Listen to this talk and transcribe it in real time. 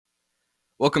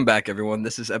Welcome back, everyone.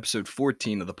 This is episode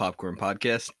 14 of the Popcorn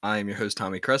Podcast. I am your host,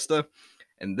 Tommy Cresta,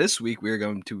 and this week we are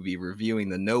going to be reviewing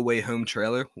the No Way Home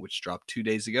trailer, which dropped 2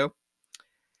 days ago.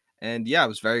 And yeah, I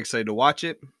was very excited to watch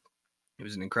it. It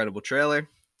was an incredible trailer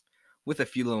with a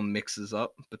few little mixes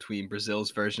up between Brazil's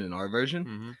version and our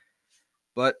version.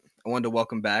 But I wanted to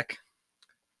welcome back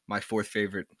my fourth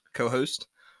favorite co-host,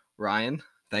 Ryan.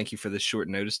 Thank you for this short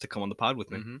notice to come on the pod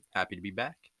with me. Happy to be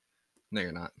back. No,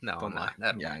 you're not. No, Don't I'm lie.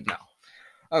 not. Yeah, I know. No.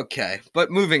 Okay,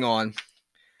 but moving on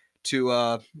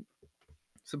to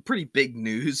some pretty big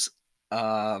news.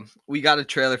 We got a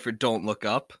trailer for Don't Look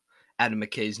Up, Adam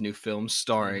McKay's new film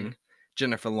starring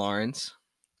Jennifer Lawrence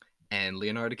and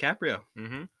Leonardo DiCaprio,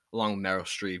 along with Meryl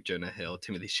Streep, Jonah Hill,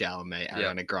 Timothée Chalamet,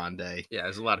 Ariana Grande. Yeah,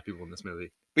 there's a lot of people in this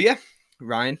movie. But yeah,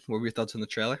 Ryan, what were your thoughts on the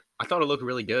trailer? I thought it looked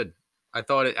really good. I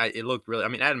thought it looked really. I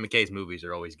mean, Adam McKay's movies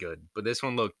are always good, but this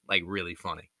one looked like really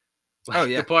funny. Like, oh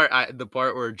yeah, the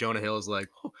part where Jonah Hill is like,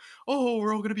 "Oh,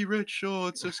 we're all gonna be rich. Oh,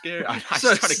 it's so scary." I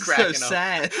so, started cracking so up.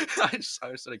 sad. I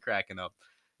started cracking up.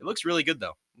 It looks really good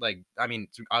though. Like, I mean,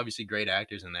 obviously great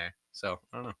actors in there. So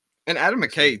I don't know. And Adam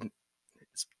McKay,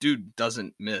 this dude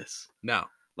doesn't miss. No,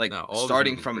 like no, all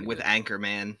starting movies from pretty with good.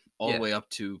 Anchorman all the way up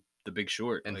to The Big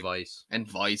Short and like, Vice. and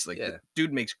Vice. Like, Yeah. the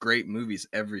dude makes great movies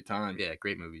every time. Yeah,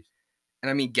 great movies. And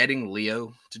I mean, getting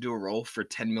Leo to do a role for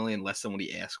 $10 million less than what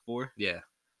he asked for. Yeah.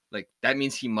 Like, that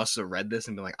means he must have read this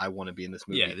and been like, I want to be in this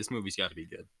movie. Yeah, this movie's got to be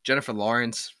good. Jennifer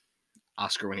Lawrence,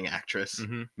 Oscar-winning actress.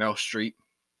 Mhm. Meryl Streep,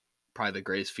 probably the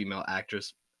greatest female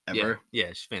actress ever. Yeah,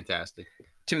 she's fantastic.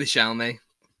 Timothée Chalamet,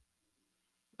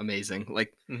 amazing.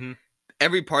 Like, Mhm.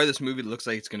 every part of this movie looks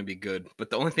like it's going to be good. But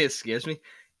the only thing that scares me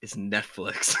is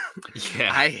Netflix.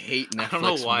 Yeah. I hate Netflix I don't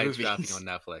know why movies. it's dropping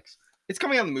on Netflix. It's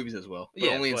coming out in the movies as well, but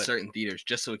Yeah, only in but- certain theaters,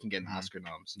 just so it can get an Mhm. Oscar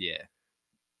noms. Yeah.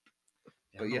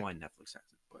 I don't yeah. know why Netflix has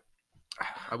it, but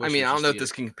I wish mean, it I don't was know if just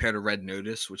this can compare to Red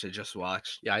Notice, which I just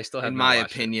watched. Yeah, I still have. In my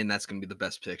opinion, that's going to be the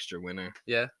best picture winner.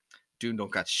 Yeah. Dude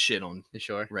don't got shit on You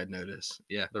sure? Red Notice.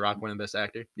 Yeah. The Rock winning Best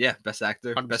Actor. Yeah, best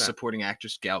actor, 100%. best supporting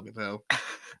actress, Gal Gadot.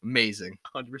 Amazing.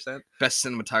 100%. Best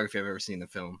cinematography I've ever seen in a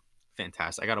film.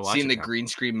 Fantastic. I gotta watch Seen it. the now. green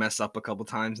screen mess up a couple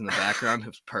times in the background. It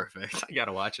was perfect. I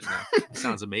gotta watch it now. It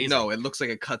sounds amazing. No, it looks like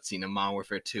a cutscene in Modern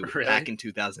Warfare 2 Really? back in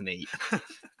 2008.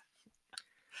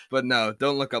 But no,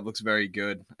 Don't Look Up looks very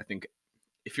good. I think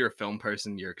if you're a film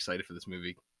person, you're excited for this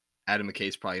movie. Adam McKay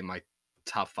is probably my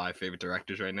top 5 favorite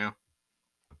directors right now.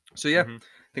 So yeah, Mhm.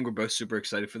 I think we're both super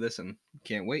excited for this and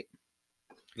can't wait.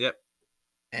 Yep.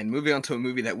 And moving on to a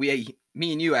movie that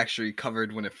me and you actually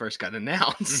covered when it first got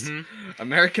announced. Mhm.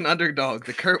 American Underdog,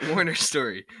 the Kurt Warner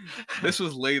story. This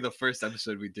was literally the first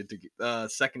episode we did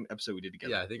second episode we did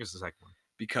together. Yeah, I think it's the second one.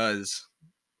 Because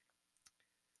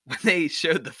when they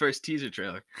showed the first teaser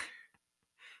trailer,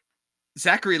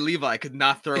 Zachary Levi could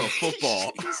not throw a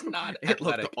football. He's not It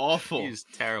athletic. looked awful. He's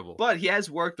terrible. But he has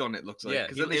worked on it, looks like. yeah,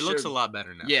 'cause then they it looks a showed- lot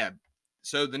better now. Yeah.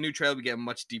 So the new trailer, we get a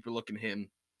much deeper look in him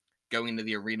going into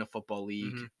the Arena Football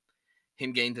League. Mhm.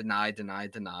 Him getting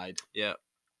denied. Yeah.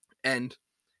 And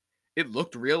it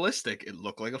looked realistic. It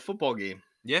looked like a football game.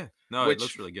 Yeah. No, Which it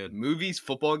looks really good. Movies,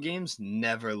 football games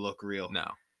never look real.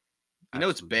 No. You know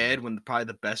it's Absolutely bad not. when probably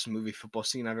the best movie football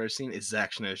scene I've ever seen is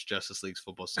Zack Snyder's Justice League's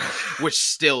football scene, which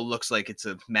still looks like it's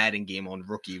a Madden game on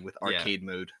Rookie with Yeah. arcade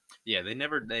mode. Yeah, they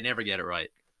never get it right.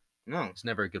 No. It's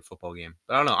never a good football game.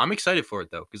 But I don't know. I'm excited for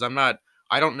it though, because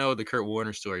I don't know the Kurt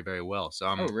Warner story very well. So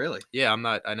Oh, really? yeah,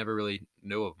 I never really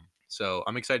know of him. So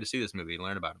I'm excited to see this movie and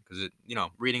learn about him because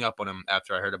reading up on him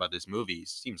after I heard about this movie, he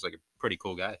seems like a pretty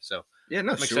cool guy. So Yeah,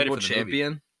 no, I'm Super excited Bowl for the movie.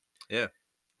 champion. Yeah.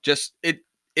 Just it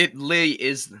literally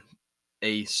is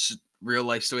a real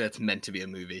life story that's meant to be a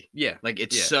movie. yeah, Like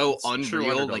it's Yeah, so it's a true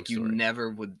unreal, underdog like you story. never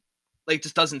would. Like it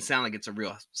just doesn't sound like it's a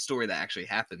real story that actually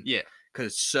happened. yeah.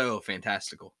 Because it's so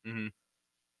fantastical. Mm-hmm.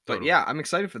 But yeah, I'm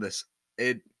excited for this.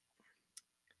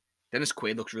 Dennis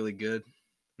Quaid looks really good.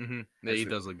 Mm-hmm. Yeah, he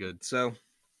does look good. So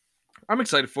I'm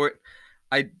excited for it.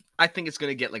 I think it's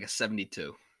gonna get like a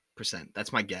 72%.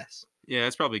 That's my guess. Yeah,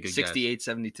 it's probably a good. Guess. 68,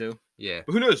 72. Yeah,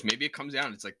 But who knows? Maybe it comes out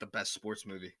and it's like the best sports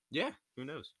movie. yeah. Who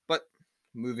knows? But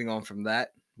moving on from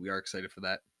that, we are excited for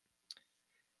that.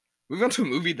 Moving on to a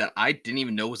movie that I didn't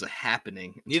even know was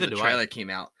happening until Neither the do I. trailer came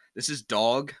out. This is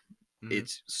Dog. Mhm.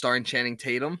 It's starring Channing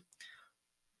Tatum.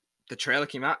 The trailer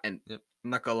came out, and Yep. I'm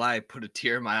not gonna lie, I put a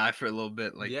tear in my eye for a little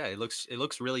bit. Like, yeah, it looks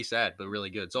really sad, but really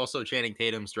good. It's also Channing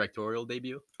Tatum's directorial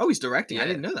debut. oh, he's directing. I Yeah.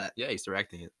 didn't know that. Yeah, he's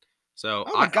directing it. So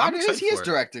Oh my God, I'm he excited is for it.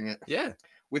 directing it Yeah.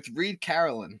 with Reed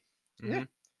Carolyn. Yeah,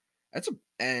 Mhm.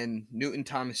 and Newton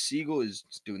Thomas Siegel is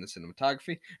doing the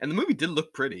cinematography, and the movie did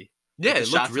look pretty. Yeah, With the it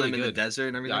shots looked of really them in the good. desert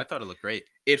and everything. Yeah, I thought it looked great.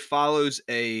 It follows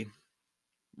a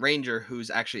ranger who's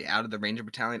actually out of the ranger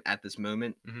battalion at this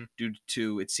moment Mhm. due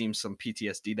to, it seems, some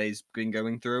PTSD that he's been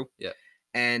going through. Yeah.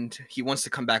 And he wants to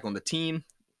come back on the team.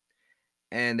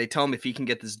 And they tell him if he can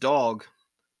get this dog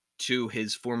to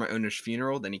his former owner's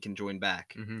funeral, then he can join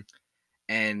back. Mhm.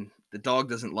 And the dog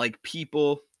doesn't like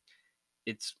people.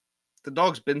 The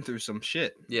dog's been through some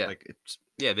shit. Yeah. Like it's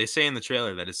Yeah, they say in the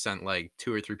trailer that it sent like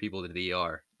 2 or 3 people to the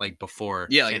ER, like before.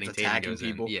 Yeah, like Channing it's Tatum attacking goes in.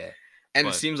 people. Yeah, and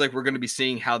it but- seems like we're going to be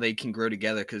seeing how they can grow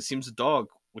together, because it seems the dog,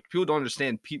 which people don't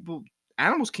understand,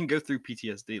 animals can go through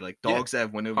PTSD, like Yeah, dogs that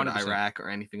have went over to 100%. Iraq or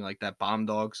anything like that, bomb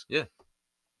dogs. Yeah.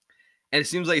 And it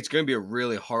seems like it's going to be a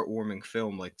really heartwarming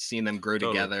film, like seeing them grow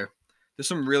Totally. together. There's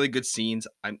some really good scenes.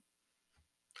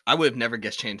 I would have never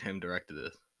guessed Channing Tatum directed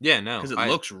this, Yeah, no, because it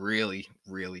looks really,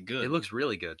 really good. It looks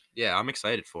really good. Yeah, I'm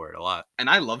excited for it a lot. And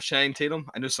I love Channing Tatum.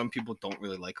 I know some people don't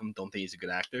really like him, don't think he's a good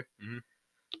actor. Mhm.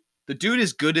 The dude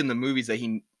is good in the movies that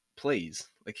he plays.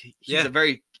 Like he's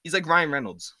he's like Ryan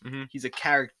Reynolds. Mhm. He's a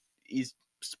character. He's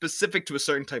specific to a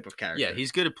certain type of character. Yeah,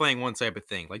 he's good at playing one type of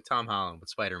thing, like Tom Holland with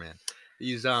Spider-Man.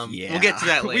 He's We'll get Yeah. to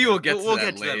that later. We will get to we'll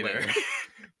that get to that later. later.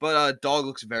 But dog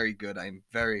looks very good. I'm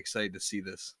very excited to see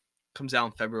this. Comes out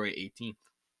on February 18th.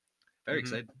 Very Mhm.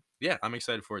 excited. Yeah, I'm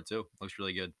excited for it too. Looks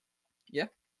really good.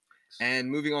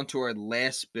 And moving on to our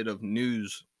last bit of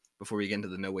news before we get into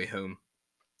the No Way Home.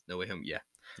 No Way Home, yeah.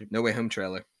 Yep. No Way Home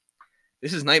trailer.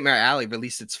 This is Nightmare Alley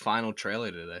released its final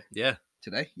trailer today. Yeah.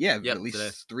 Today? Yeah, Yep, released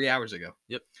today. 3 hours ago.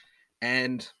 Yep.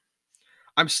 And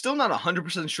I'm still not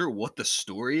 100% sure what the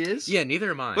story is. Yeah, neither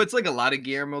am I. But it's like a lot of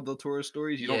Guillermo del Toro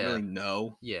stories. You don't Yeah. really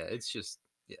know. yeah, it's just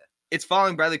It's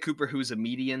following Bradley Cooper, who's a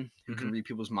medium who can Mhm. read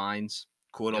people's minds,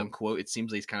 quote Yep. unquote. It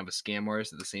seems like he's kind of a scam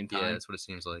artist at the same yeah, time. that's what it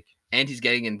seems like. And he's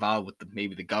getting involved with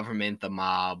maybe the government, the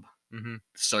mob, Mm-hmm. the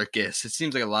circus. It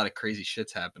seems like a lot of crazy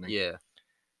shit's happening. Yeah.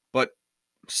 But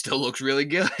still looks really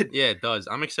good. Yeah, it does.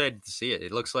 I'm excited to see it.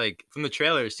 It looks like from the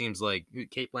trailer, it seems like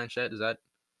Kate Blanchett. Is that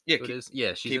Yeah, who it is?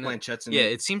 Yeah, she's Kate in it. Blanchett's in Yeah,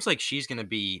 it. it seems like she's gonna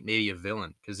be maybe a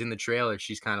villain because in the trailer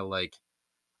she's kind of like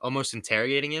almost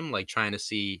interrogating him, like trying to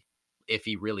see if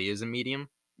he really is a medium.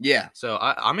 Yeah. So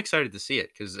I'm excited to see it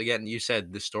because again, you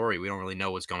said the story. We don't really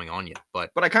know what's going on yet,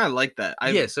 but But I kind of like that.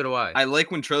 yeah, so do I. I like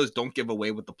when trailers don't give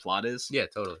away what the plot is. Yeah,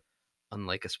 totally.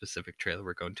 Unlike a specific trailer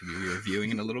we're going to be reviewing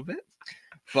in a little bit.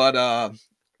 But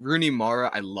Rooney Mara,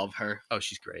 I love her. Oh,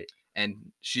 she's great.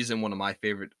 And she's in one of my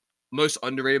favorite, most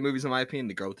underrated movies in my opinion,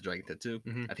 The Girl with the Dragon Tattoo.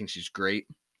 Mhm. I think she's great.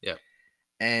 Yeah.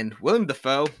 And Willem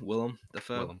Dafoe. Willem.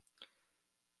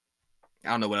 I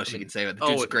don't know what else I you mean, can say about the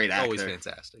dude's a great actor. Always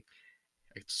fantastic.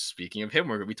 Speaking of him,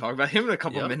 we're gonna be talking about him in a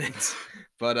couple Yep. minutes.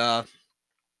 But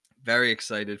very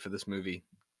excited for this movie.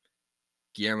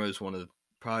 Guillermo is one of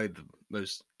probably the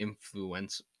most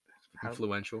influential.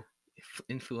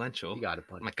 Influential. You got it,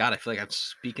 Oh buddy. my god, I feel like I'm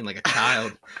speaking like a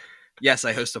child. Yes,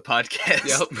 I host a podcast.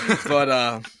 Yep.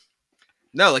 But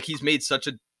no, like he's made such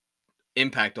an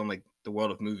impact on like the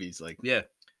world of movies. Like Yeah.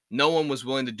 no one was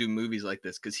willing to do movies like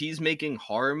this because he's making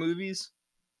horror movies,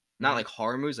 not Mhm. like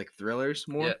horror movies, like thrillers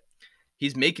more. Yeah.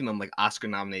 He's making them like Oscar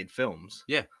nominated films.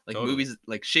 Yeah, Like totally. movies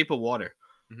like Shape of Water.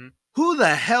 Mhm. Who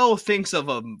the hell thinks of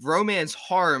a romance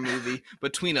horror movie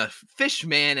between a fish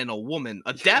man and a woman?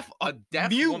 A deaf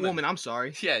mute woman, I'm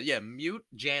sorry. Yeah, mute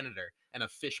janitor and a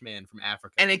fish man from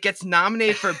Africa. And it gets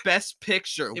nominated for Best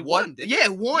Picture. It What? won, didn't Yeah,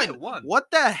 it? it won. Yeah, it won.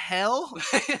 What the hell?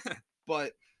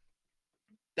 But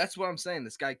that's what I'm saying.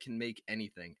 This guy can make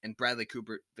anything. And Bradley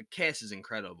Cooper, the cast is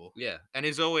incredible. yeah, and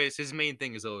his main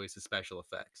thing is always the special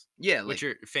effects, Yeah, like which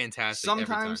are fantastic. every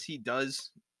time. sometimes he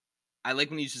does. I like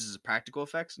when he uses his practical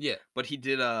effects. Yeah, But he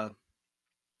did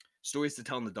Stories to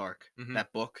Tell in the Dark, Mhm.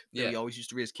 that book that Yeah. we always used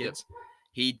to read as Yep. kids.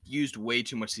 He used way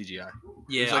too much CGI. It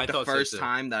yeah. was like I the thought so, first too.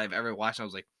 time that I've ever watched. I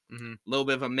was like, Mhm. a little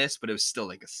bit of a miss, but it was still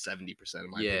like a 70%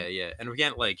 in my Yeah, opinion. yeah, and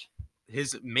again, like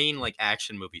his main like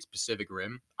action movie, Pacific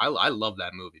Rim. I love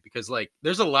that movie because like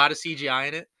there's a lot of CGI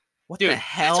in it. What Dude, the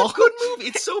hell? It's a good movie.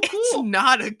 It's so cool. It's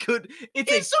not a good.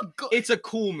 It's a good. It's a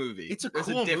cool movie. It's a There's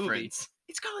cool movie. difference.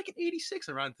 It's got like an 86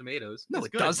 on Rotten Tomatoes. No, It's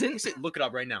it good. doesn't. Look it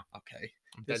up right now. Okay,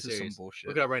 I'm dead this is serious. some bullshit.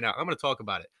 Look it up right now. I'm gonna talk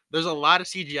about it. There's a lot of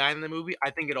CGI in the movie. I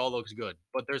think it all looks good,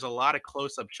 but there's a lot of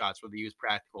close-up shots where they use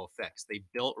practical effects. They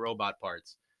built robot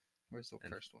parts. Where's the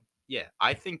And- first one? Yeah,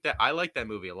 I think that I like that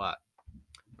movie a lot.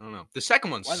 I don't know. The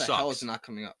second one Why the sucks. hell is it not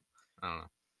coming up? I don't know.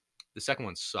 The second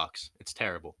one sucks. It's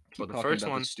terrible. Keep But the talking first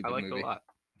about one, this I stupid liked movie. a lot.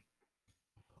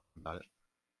 About it.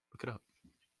 Look it up.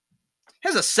 It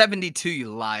has a 72, you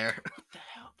liar. What the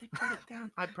hell? They put it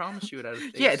down. I promise you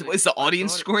it. Yeah, is the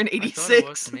audience scoring I thought it 86?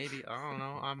 was, maybe. I don't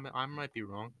know. I might be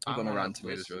wrong. I'm I going don't Rotten know.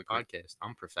 Tomatoes This is really a quick. podcast.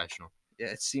 I'm professional. Yeah,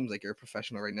 it seems like you're a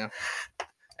professional right now.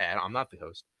 I'm not the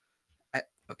host.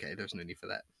 Okay, there's no need for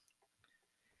that.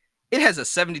 It has a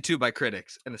 72 by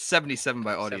critics and a 77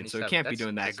 by audience, so it 77. can't be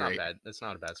doing that That's great. not bad. That's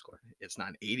not a bad score. It's not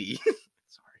an 80.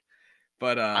 Sorry.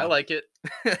 But I like it.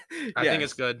 I think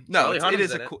it's good. No, Charlie it Hunnam's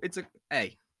is in a it. cool. It's a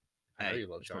hey. I know Hey, you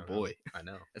love it's my Charlie boy. Hunnam. I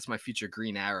know. That's my future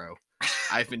Green Arrow.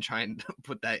 I've been trying to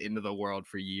put that into the world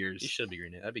for You years. should be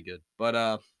green. That'd be good.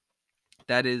 But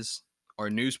that is our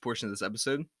news portion of this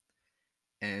episode,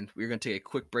 and we're gonna take a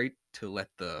quick break to let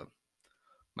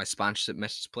my sponsorship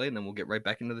message play, and then we'll get right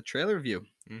back into the trailer review.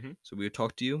 Mm-hmm. So we will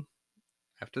talk to you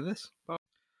after this. Bye.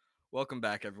 Welcome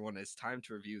back, everyone. It's time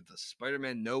to review the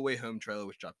Spider-Man No Way Home trailer,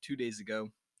 which dropped 2 days ago.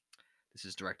 This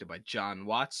is directed by John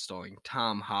Watts, starring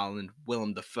Tom Holland,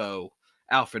 Willem Dafoe,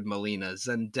 Alfred Molina,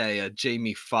 Zendaya,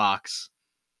 Jamie Foxx,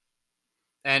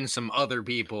 And some other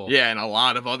people. yeah, and a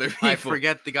lot of other people. I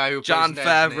forget the guy who John plays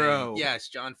Ned's Favreau. name. Yes,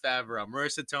 John Favreau.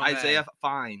 Marissa Tomei. Isaiah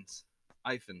Fiennes.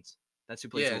 That's who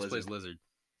plays the he Lizard. plays Lizard.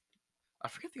 I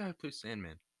forget the guy who plays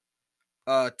Sandman.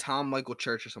 Tom Michael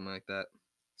Church or something like that.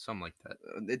 Something like that.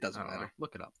 It doesn't I don't matter. know.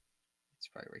 Look it up. It's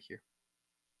probably right here.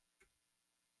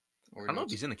 I don't know if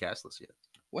he's in the cast list yet.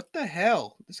 What the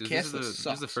hell? This 'Cause cast this list is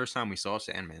sucks. the first time we saw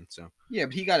Sandman, so. Yeah,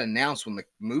 but he got announced when the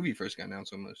movie first got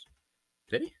announced almost.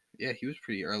 Did he? Yeah, he was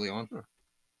pretty early on. Huh.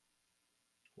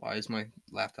 Why is my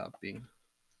laptop being...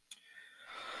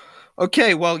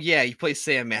 Okay, well, yeah, he plays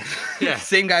Sandman. Yeah,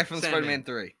 Same guy from Sandman. Spider-Man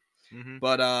 3. Mm-hmm.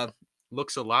 But,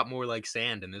 Looks a lot more like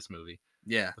sand in this movie.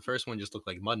 yeah. The first one just looked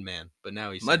like Mudman, but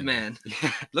now he's Mudman.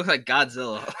 Sandman. Looks like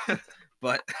Godzilla.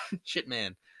 But, Shit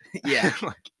man. yeah,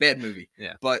 bad movie.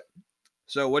 Yeah. But,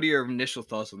 so what are your initial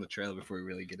thoughts on the trailer before we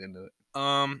really get into it?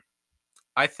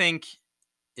 I think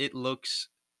it looks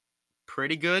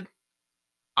pretty good.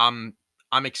 I'm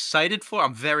excited for.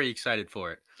 I'm very excited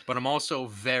for it, but I'm also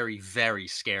very, very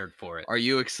scared for it. Are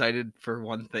you excited for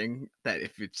one thing that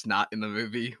if it's not in the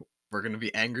movie, we're gonna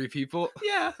be angry people?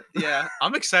 Yeah.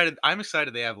 I'm excited. I'm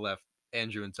excited they have left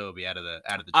Andrew and Toby out of the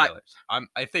trailers.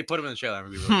 If they put them in the trailer, I'm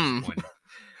gonna be really disappointed.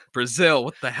 Brazil,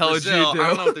 what the hell Brazil, did you do? I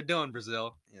don't know what they're doing,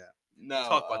 Brazil. Yeah, No, we'll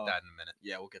talk about that in a minute.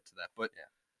 Yeah, we'll get to that. But Yeah.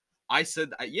 I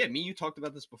said, me and you talked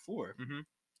about this before, Mhm.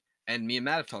 and me and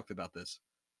Matt have talked about this.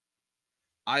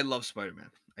 I love Spider-Man.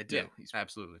 I do. Yeah, He's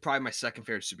absolutely. probably my second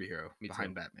favorite superhero Me behind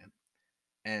too. Batman.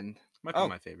 And Might be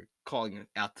my favorite. calling it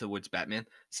out to Woods Batman.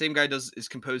 Same guy is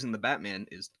composing the Batman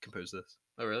is composed this.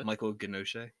 Oh really? Michael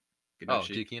Giacchino. Oh,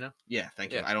 Giacchino. Yeah,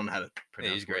 thank you. Yeah. I don't know how to Yeah,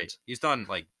 pronounce he's great. words. He's done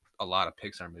like a lot of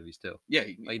Pixar movies too. Yeah, Like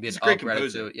he he's did a great Up,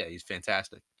 composer. Ratatouille. Yeah, he's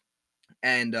fantastic.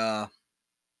 And I'm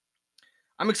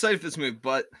excited for this movie,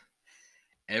 but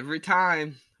every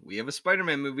time we have a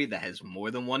Spider-Man movie that has more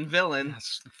than one villain,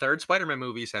 Third Spider-Man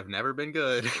movies have never been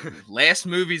good. last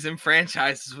movies and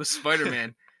franchises with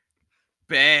Spider-Man,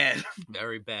 bad.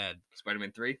 Very bad.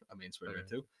 Spider-Man 3, Spider-Man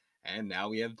 2, and now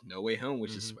we have No Way Home,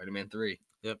 which is Mhm. Spider-Man 3.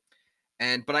 Yep.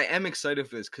 But I am excited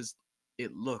for this because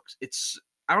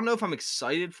I don't know if I'm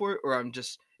excited for it or I'm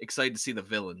just excited to see the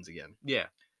villains again. Yeah.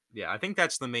 I think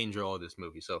that's the main draw of this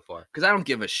movie so far. Because I don't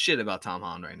give a shit about Tom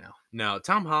Holland right now. No,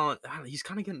 Tom Holland, he's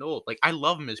kind of getting old. Like I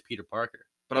love him as Peter Parker,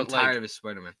 But I'm But, like, tired of his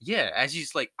Spider-Man. yeah, as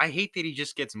he's like, I hate that he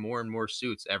just gets more and more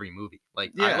suits every movie.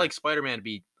 Like Yeah. I like Spider-Man to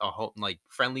be a whole like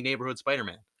friendly neighborhood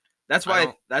Spider-Man. That's I why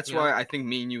don't- that's you know? why I think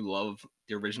me and you love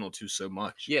the original two so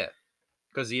much. Yeah,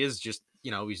 because he is just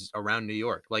he's around New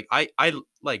York. Like I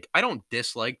don't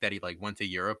dislike that he like went to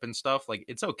Europe and stuff. Like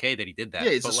it's okay that he did that. Yeah,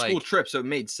 it's but, a school like, trip, so it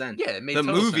made sense. Yeah, it made the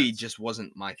total movie sense. just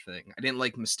wasn't my thing. I didn't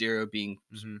like Mysterio being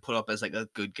Mhm. put up as like a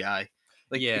good guy.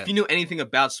 Like Yeah. if you knew anything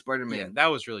about Spider-Man, Yeah, that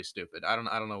was really stupid. I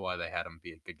don't know why they had him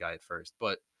be a good guy at first,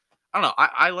 but I don't know.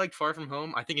 I liked Far From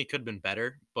Home. I think it could have been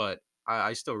better, but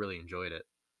I still really enjoyed it.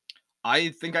 I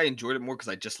think I enjoyed it more because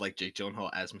I just like Jake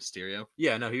Gyllenhaal as Mysterio.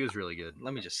 Yeah, no, he was really good.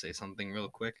 Let me just say something real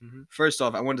quick. Mhm. First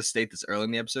off, I wanted to state this early in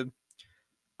the episode.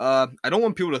 I don't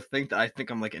want people to think that I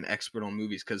think I'm like an expert on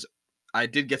movies because I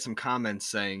did get some comments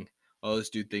saying, "Oh,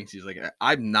 this dude thinks he's like."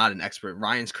 I'm not an expert.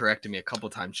 Ryan's corrected me a couple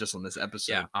times just on this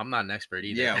episode. Yeah, I'm not an expert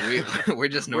either. Yeah, we're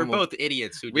just normal. We're both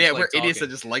idiots who just Yeah, like we're idiots that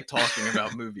talking. just like talking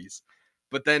about movies.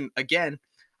 But then again,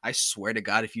 I swear to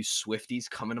God, if you Swifties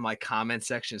come into my comment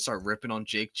section and start ripping on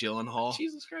Jake Gyllenhaal,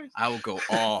 Jesus Christ. I will go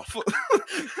off.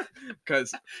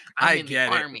 Because I'm I in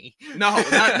get the it. army. no,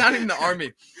 not even the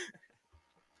army.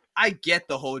 I get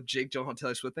the whole Jake Gyllenhaal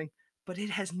Taylor Swift thing, but it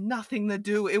has nothing to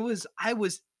do. I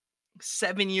was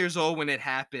 7 years old when it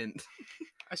happened.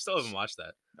 I still haven't watched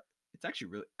that. It's actually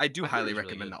really. I do I heard highly it's really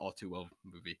recommend good. the All Too Well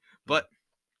movie. But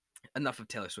enough of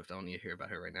Taylor Swift. I don't need to hear about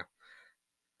her right now.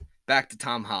 Back to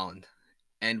Tom Holland,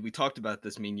 and we talked about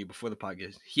this, me and you, before the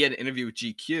podcast. He had an interview with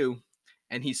GQ,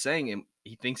 and he's saying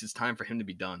he thinks it's time for him to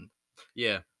be done.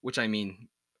 Yeah. Which I mean,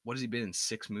 what has he been in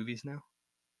 6 movies now?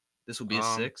 This will be his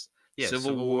 6th. Yeah,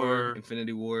 Civil War,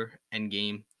 Infinity War,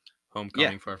 Endgame.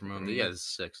 Homecoming, Far From Home. Mhm. Yeah, this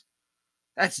is 6.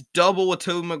 That's double what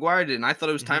Tobey Maguire did, and I thought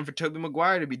it was time Mhm. for Tobey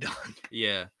Maguire to be done.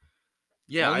 Yeah.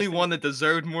 The Yeah. only one that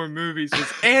deserved more movies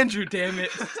was Andrew, damn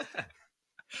it.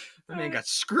 That man got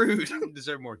screwed.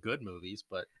 deserve more good movies,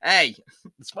 but Hey,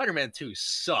 Spider-Man 2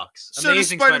 sucks. so does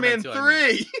Spider-Man 3.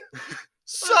 I mean.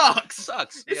 Sucks.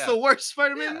 Sucks. It's yeah. the worst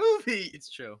Spider-Man Yeah. movie. It's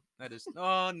true. That is.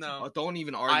 Oh no. Oh, don't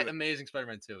even argue. Amazing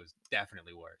Spider-Man 2 is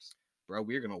definitely worse. Bro,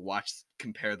 we're going to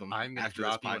compare them I'm gonna after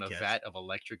drop this you in a podcast. vat of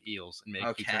electric eels and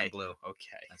make you turn blue.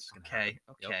 Okay. That's gonna Okay.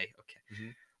 happen. Okay. Yep. Okay.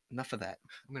 Mhm. Enough of that.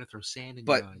 I'm gonna throw sand in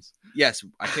But- your eyes. Yes,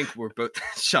 I think we're both.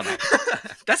 Shut up.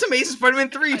 That's Amazing Spider-Man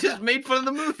 3. You just made fun of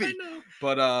the movie. I know.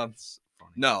 But It's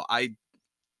funny. no,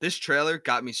 this trailer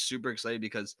got me super excited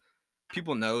because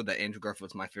people know that Andrew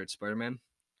Garfield's my favorite Spider-Man.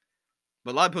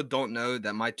 But a lot of people don't know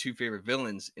that my two favorite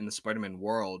villains in the Spider-Man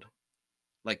world,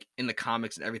 like in the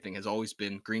comics and everything, has always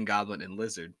been Green Goblin and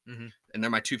Lizard. Mhm. And they're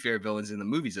my two favorite villains in the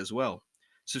movies as well.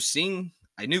 So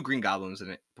I knew Green Goblin was in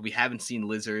it, but we haven't seen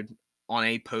Lizard on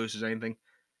any posters or anything.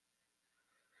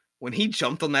 When he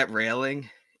jumped on that railing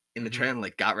in the Mhm. trailer and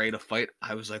like got ready to fight,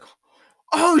 I was like,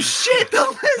 oh shit, the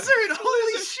Lizard!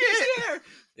 Holy shit!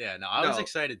 Yeah, no, I was No.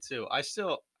 excited too. I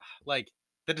still like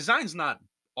the design's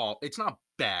it's not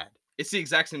bad. It's the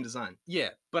exact same design. Yeah,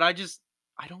 but I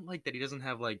don't like that he doesn't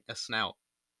have like a snout.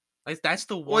 Like, that's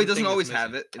the one. Well, he doesn't thing that's always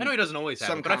have missing. it. I know he doesn't always have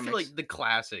some it, but I feel comics. like the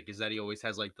classic is that he always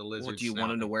has like the lizard. Well, do you snout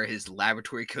want him to thing. wear his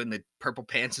laboratory coat and the purple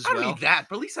pants as I don't well? need that,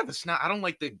 but at least have a snout. I don't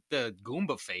like the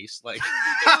Goomba face. Like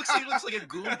he looks like a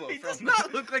Goomba. He does from,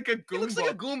 not look like a Goomba. He looks like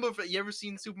a Goomba. You ever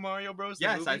seen Super Mario Bros? the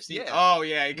Yes, movie? I've seen. Yeah. Oh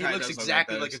yeah, He kinda looks does look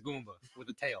exactly like like a those, Goomba with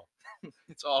a tail.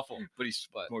 It's awful. but he's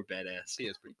but- more badass. He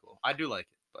is pretty cool. I do like it,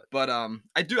 but But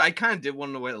I kind of did want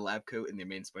him to wear the lab coat in the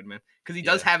main Spider-Man because he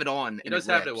does Yeah. have it on. he and does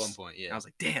have it at rips. one point. And Yeah, I was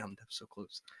like, damn, that was so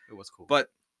close. it was cool. But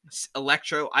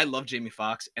Electro, I love Jamie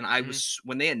Foxx, and I Mhm. was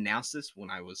when they announced this when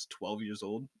I was 12 years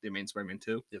old, the main Spider-Man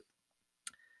 2. Yep.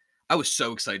 I was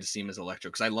so excited to see him as Electro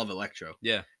because I love Electro.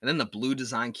 Yeah. And then the blue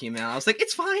design came out. I was like,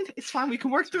 it's fine. We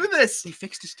can work through this. He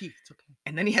fixed his teeth. It's okay.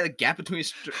 And then he had a gap between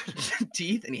his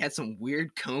teeth, and he had some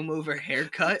weird comb over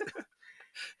haircut.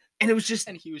 And it was just,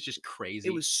 And he was just crazy.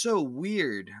 it was so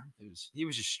weird. He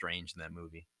was just strange in that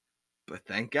movie. But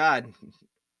thank God,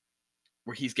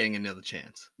 where he's getting another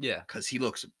chance Yeah, because he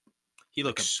looks he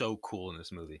looks so cool in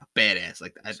this movie. badass.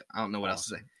 Like I don't know what else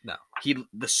to say. No.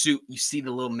 The suit. You see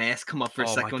the little mask come up for a Oh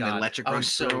my second when the God. electric I runs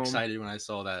was so through him. excited when I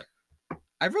saw that.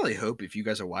 I really hope if you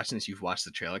guys are watching this, you've watched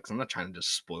the trailer because I'm not trying to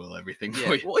just spoil everything. Yeah.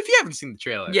 For you. Well, if you haven't seen the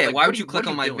trailer, Yeah, like, why what would are you click what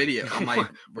are on my doing? video on my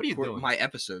what are you doing? my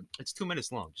episode? It's 2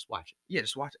 minutes long. Just watch it. Yeah,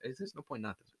 just watch it. There's no point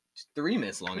not to. It's 3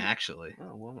 minutes long actually.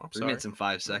 Oh well, I'm 3 sorry. minutes and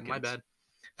 5 seconds. My bad.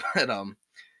 But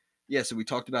yeah. So we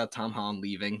talked about Tom Holland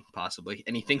leaving possibly,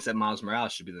 and he thinks that Miles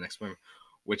Morales should be the next Spider-Man,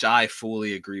 which I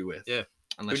fully agree with. Yeah.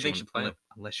 Unless do you think should play him?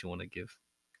 unless you want to give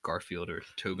Garfield or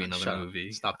Toby another Shut up.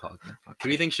 movie. Stop talking. Who Okay. do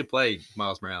you think should play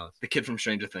Miles Morales? The kid from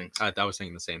Stranger Things. I was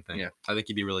thinking the same thing. Yeah. I think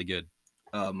he'd be really good.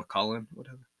 McCollum,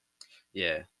 whatever.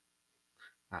 Yeah.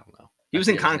 I don't know. He I was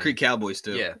in forget his Concrete name. Cowboys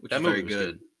too. Yeah, which that is movie very was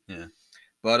good. good. Yeah.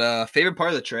 But favorite part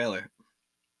of the trailer.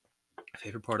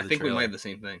 Favorite part of I the think trailer. we might have the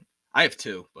same thing. I have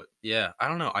two, but Yeah, I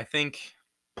don't know. I think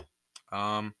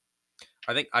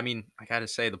I mean, I gotta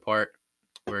say the part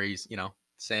where he's,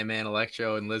 Sandman,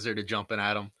 Electro, and Lizard are jumping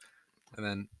at him. And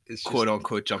then it's just quote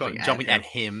unquote jumping at him.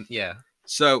 him. Yeah.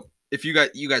 So if you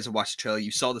guys have watched the trailer,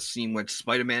 you saw the scene where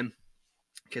Spider-Man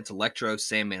gets Electro,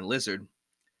 Sandman, Lizard.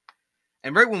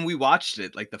 And right when we watched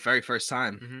it, like the very first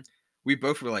time, Mhm. we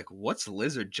both were like, "What's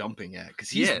Lizard jumping at?" Because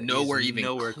he's Yeah, nowhere he's even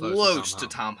nowhere close to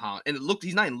Tom Holland, and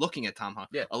he's not even looking at Tom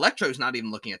Holland. Yeah. Electro's not even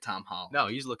looking at Tom Holland. No,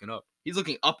 he's looking up. He's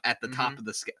looking up at the top Mhm. of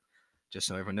the just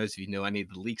so everyone knows, if you know any of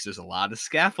the leaks, there's a lot of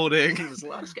scaffolding. There's a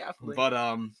lot of scaffolding.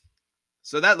 But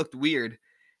so that looked weird.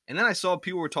 And then I saw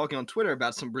people were talking on Twitter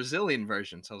about some Brazilian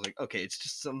versions. I was like, okay, it's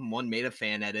just someone made a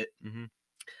fan edit. Mhm.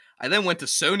 I then went to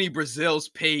Sony Brazil's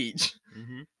page,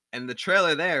 Mhm. and the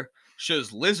trailer there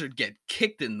shows Lizard get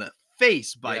kicked in the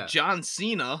face by Yeah. John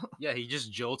Cena. Yeah, he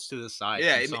just jolts to the side.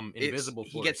 Yeah, from some invisible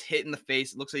he force. gets hit in the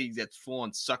face. It looks like he gets full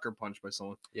on sucker punched by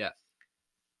someone. Yeah.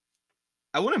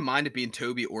 I wouldn't mind it being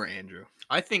Toby or Andrew.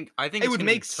 I think It it's would gonna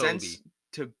make be Toby. sense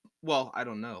to. Well, I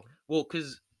don't know. Well,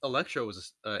 because Electro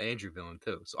was a Andrew villain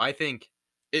too, so I think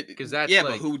 'Cause that's yeah,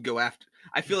 like- but who would go after?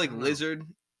 I feel I like don't know. Lizard.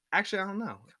 Actually, I don't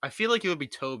know. I feel like it would be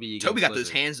Toby. Toby against got those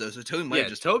Lizard. hands though, so Toby might Yeah, have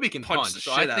just Toby can punch punch. the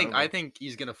So shit I out think of I him. think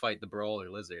he's gonna fight the Brawler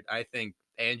Lizard. I think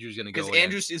Andrew's gonna go because against-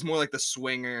 Andrews is more like the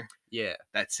swinger. Yeah.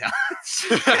 That sounds.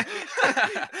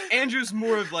 Andrew's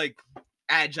more of like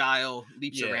agile,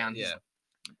 leaps Yeah, around. yeah.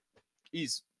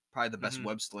 He's probably the best Mhm.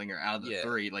 web slinger out of the Yeah.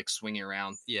 three, like swinging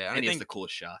around. Yeah, And I he has think the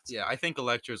coolest shots. I think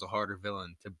Elektra is a harder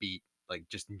villain to beat, like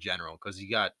just in general, because And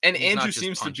he's Andrew not just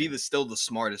seems to be punching. still the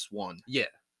smartest one Yeah,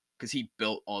 because he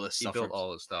built all this he stuff. built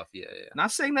all his stuff. Yeah, yeah,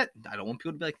 Not saying that I don't want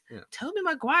people to be like, Yeah. Tobey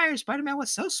Maguire, Spider-Man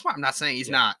was so smart. I'm not saying he's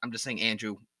Yeah. not. I'm just saying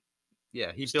Andrew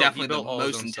yeah. He is built definitely the all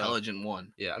his most own stuff. intelligent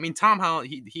one. Yeah, I mean Tom Holland,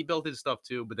 he built his stuff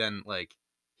too, but then like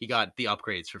he got the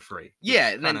upgrades for free. Yeah,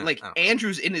 which and then kinda- like I don't know.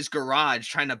 Andrew's in his garage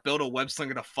trying to build a web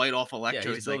slinger to fight off yeah,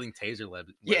 Electro. he's like, building taser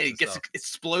webs. yeah, and it gets stuff.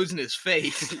 explodes in his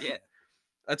face. yeah,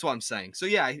 That's what I'm saying. So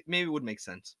yeah, maybe it would make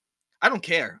sense. I don't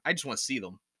care. I just want to see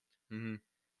them. mm-hmm.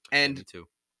 And me too.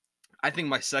 I think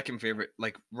my second favorite,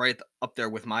 like right up there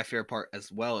with my favorite part,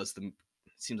 as well as the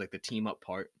seems like the team up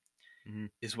part, Mhm.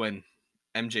 is when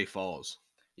MJ falls.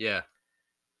 Yeah,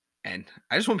 And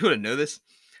I just want people to know this.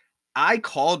 I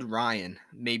called Ryan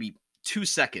maybe 2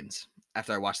 seconds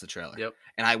after I watched the trailer. Yep.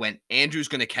 And I went, Andrew's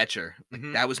gonna catch her. Like,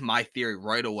 Mhm. that was my theory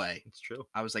right away. it's true.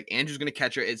 I was like, Andrew's gonna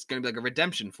catch her. It's gonna be like a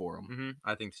redemption for him. Mm-hmm.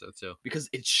 I think so too. Because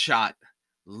it's shot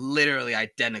literally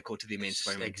identical to the main It's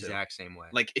Spider-Man 2. exact same way.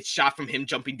 Like it's shot from him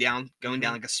jumping down, going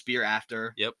down Mhm. like a spear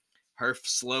after. Yep. Her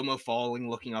slow-mo falling,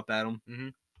 looking up at him.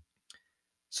 Mhm.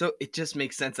 So it just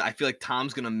makes sense. I feel like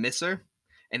Tom's gonna miss her,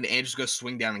 and Andrew's gonna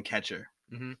swing down and catch her.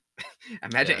 Mhm.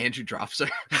 Imagine Yeah. Andrew drops her.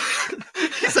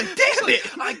 He's like, "Damn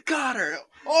it! I got her.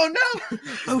 Oh no!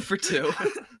 0 for 2."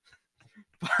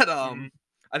 But Mhm.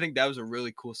 I think that was a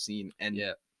really cool scene, and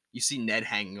Yeah. you see Ned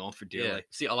hanging on for dear Yeah. life.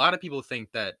 See, a lot of people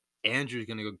think that Andrew's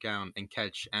gonna go down and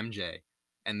catch MJ,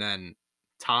 and then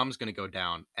Tom's gonna go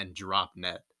down and drop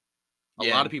Ned. A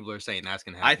Yeah. lot of people are saying that's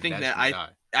gonna happen. I think Ned's that gonna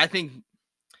die. I think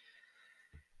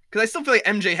because I still feel like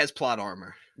MJ has plot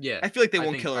armor. Yeah. I feel like they I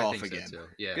won't think- kill her I off think so, again too.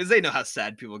 Yeah. because they know how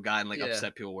sad people got and like Yeah.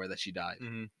 upset people were that she died.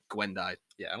 Mhm. Gwen died.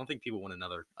 Yeah. I don't think people want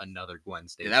another Gwen Yeah,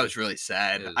 Stacy. that was really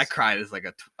sad. It I was- cried as like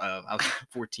I was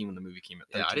 14 when the movie came out.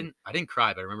 Yeah, 13. I didn't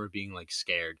cry, but I remember being like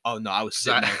scared. Oh no, I was 'Cause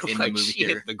sitting I- there in like, the movie she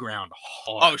theater. hit the ground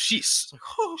hard. Oh, It's like,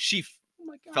 oh, she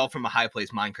my god. fell from a high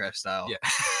place, Minecraft style. Yeah.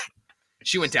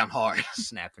 She went down hard.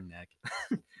 Snapped her neck.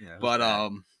 Yeah, it was But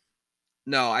bad.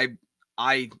 no, I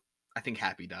think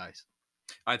Happy dies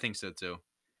I think so too.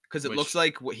 because it Which- looks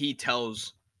like what he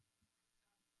tells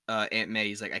Aunt May.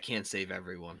 He's like, I can't save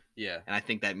everyone, Yeah. and I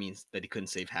think that means that he couldn't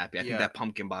save Happy. I Yeah. think that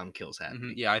pumpkin bomb kills Happy.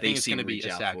 Mhm. Yeah, I They think it's seem going to to be reach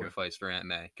a out for it. sacrifice for Aunt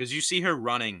May because you see her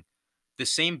running the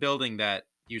same building that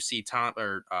you see Tom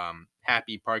or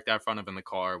Happy parked out front of in the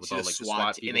car with See all the like the SWAT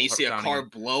SWAT team, people. and then you see a surrounding car him.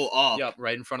 blow up. Yep,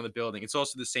 right in front of the building. It's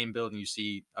also the same building you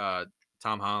see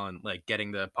Tom Holland like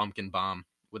getting the pumpkin bomb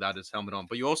without his helmet on.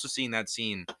 But you also see in that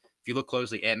scene, if you look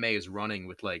closely, Aunt May is running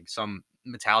with like some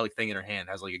metallic thing in her hand,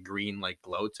 has like a green like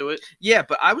glow to it. Yeah,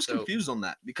 but I was So- confused on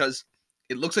that because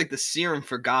it looks like the serum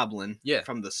for Goblin Yeah.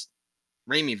 from the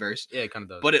Raimi verse, Yeah, it kind of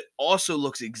does. but it also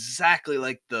looks exactly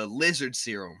like the Lizard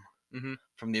serum Mhm.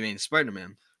 from the Amazing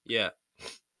Spider-Man. yeah,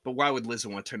 But why would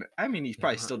Lizard want to turn it? I mean, he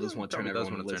probably Yeah, still does want to turn probably does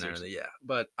everyone wanna into lizards. everything, yeah,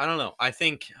 but I don't know. I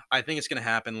think it's gonna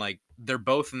happen. Like they're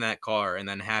both in that car, and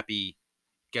then Happy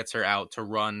gets her out to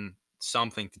run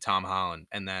something to Tom Holland,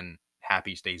 and then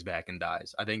Happy stays back and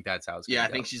dies. I think that's how it's. Gonna Yeah, I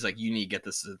go. think she's like, you need to get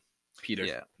this to Peter.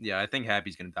 Yeah. I think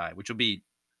Happy's gonna die, which will be.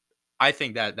 I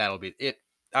think that'll be it.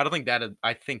 I don't think that.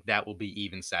 I think that will be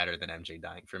even sadder than MJ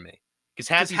dying for me, because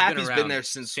Happy's Happy's been been around there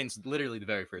since literally the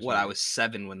very first. what? I movie. was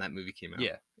 7 when that movie came out.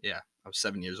 Yeah. I was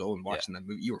 7 years old and Yeah. watching that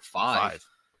movie. You were 5.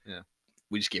 5.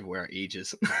 We just gave away our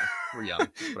ages. We're young.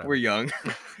 We're young,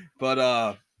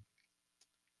 but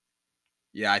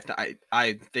yeah,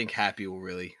 I think Happy will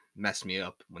really mess me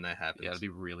up when that happens. Yeah, it'd be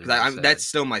really. 'Cause really sad. that's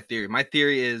still my theory. My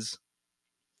theory is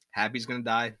Happy's gonna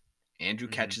die. Andrew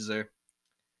Mhm. catches her,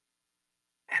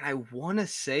 and I want to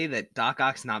say that Doc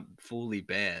Ock's not fully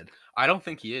bad I don't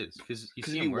think he is because you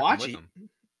because see if him you working watch with it, him.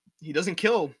 he doesn't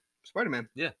kill Spider-Man.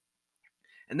 Yeah.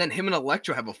 And then him and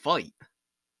Electro have a fight.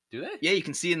 Do they? Yeah, you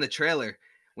can see in the trailer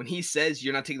when he says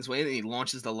you're not taking this away, and he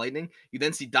launches the lightning. You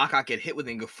then see Doc Ock get hit with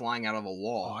it and go flying out of a Oh,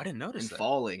 wall I didn't notice and that.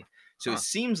 falling. So Huh. it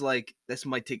seems like this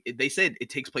might take. They said it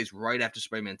takes place right after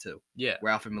Spider-Man 2, Yeah.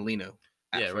 where Alfred Molina,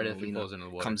 Yeah, right after he Molina falls into the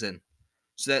water. comes in.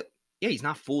 So that he's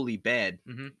not fully bad.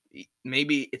 Mhm.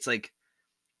 Maybe it's like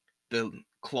the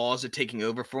claws are taking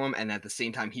over for him, and at the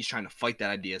same time he's trying to fight that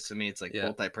idea. So I mean, it's like Yeah.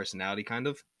 multi-personality kind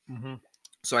of. Mm-hmm.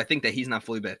 So I think that he's not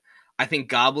fully bad. I think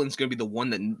Goblin's gonna be the one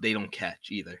that they don't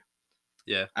catch either.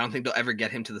 Yeah. I don't think they'll ever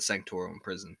get him to the Sanctorum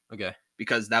prison Okay.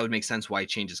 because that would make sense why he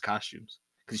changes costumes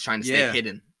because he's trying to stay Yeah.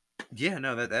 hidden. Yeah,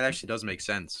 no, that actually does make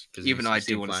sense. 'Cause Even you though I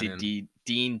see do want to flying see in.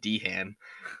 Dean Dehan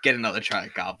get another try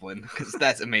at Goblin because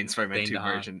that's a main Spider-Man Dane 2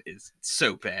 DeHaan. version is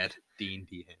so bad. Dean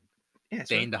Dehan. Yeah, it's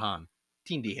Dane DeHaan.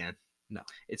 Dean Dehan. No.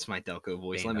 It's my Delco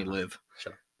voice. Dane Let me DeHaan. live.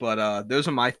 Shut up. But those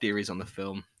are my theories on the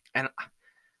film. And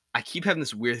I keep having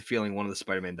this weird feeling one of the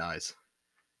Spider-Man dies.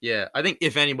 Yeah, I think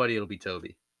if anybody, it'll be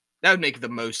Toby. That would make the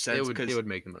most sense It would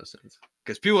make the most sense.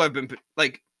 because people have been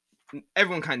like,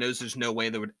 everyone kind of knows there's no way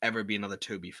there would ever be another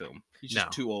Toby film. He's just No.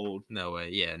 too old. No way.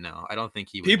 Yeah, no, I don't think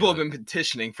he would. People do have it. been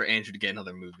petitioning for Andrew to get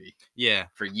another movie Yeah.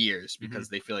 for years because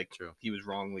they feel like True. he was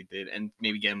wrongly did, and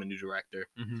maybe get him a new director.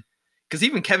 Mhm. Because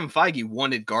even Kevin Feige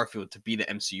wanted Garfield to be the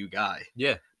MCU guy,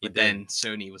 Yeah. but then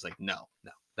Sony was like, "No,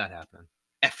 that happened.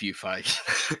 F you,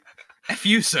 Feige, F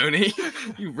you, Sony,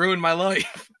 you ruined my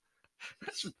life."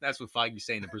 That's what Feige's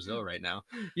saying to Brazil right now.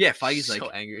 Yeah, Feige's so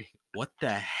like, angry. "What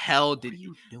the hell What did are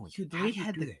you doing? you? How They do you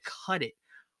had do to this? cut it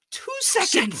 2 Seconds.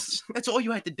 seconds." That's all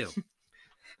you had to do.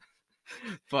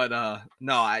 But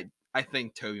no, I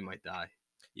think Toby might die.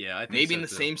 Yeah, I think Maybe so in the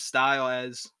too. same style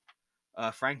as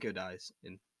Franco dies,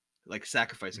 in like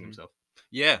sacrificing Mhm. himself.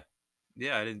 Yeah.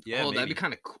 Yeah, I didn't. Yeah, Oh, that'd be maybe.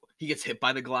 kind of cool. He gets hit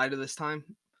by the glider this time,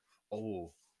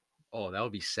 Oh, that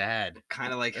would be sad.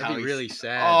 kind of like That'd how be he's- really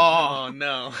sad. Oh.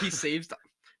 No. he saves.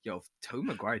 Yo, if Tobey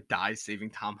Maguire dies saving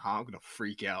Tom Holland, I'm gonna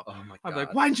freak out. Oh my god. I'm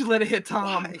like, why didn't you let it hit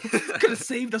Tom? Why? Could have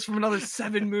saved us from another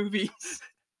 7 movies.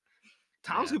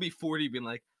 Tom's Yeah. gonna be 40, being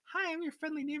like, "Hi, I'm your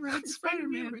friendly neighborhood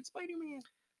Spider-Man." Spider-Man.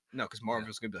 No, because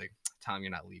Marvel's gonna be like, "Tom,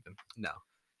 you're not leaving. No,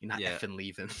 You're not Yeah. effing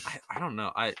leaving." I don't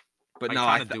know. But I no,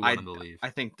 kind of do want him to leave. I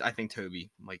think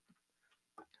Toby might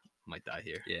die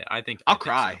here. Yeah, I think I'll think so.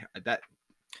 cry. That,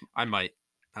 I might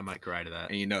cry to that.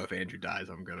 and you know, if Andrew dies,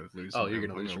 I'm gonna lose. Oh, you're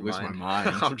gonna lose your my mind. mind.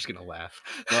 I'm just gonna laugh.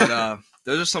 But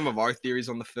those are some of our theories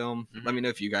on the film. Let Mhm. me know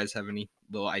if you guys have any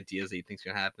little ideas that you think's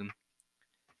gonna happen.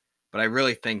 But I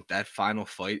really think that final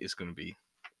fight is gonna be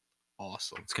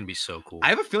awesome. It's gonna be so cool. I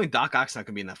have a feeling Doc Ock's not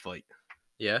gonna be in that fight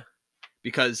yeah,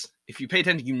 because if you pay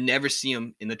attention, you never see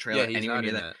him in the trailer yeah, he's anywhere not near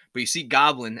in that. that. But you see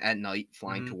Goblin at night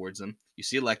flying Mhm. towards him. You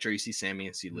see Electro, you see Sammy,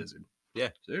 and see Mhm. Lizard. Yeah.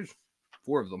 So there's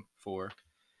 4 of them. 4.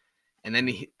 And then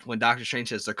when Doctor Strange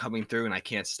says they're coming through and I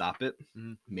can't stop it,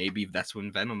 Mhm. maybe that's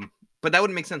when Venom. But that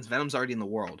wouldn't make sense. Venom's already in the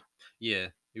world.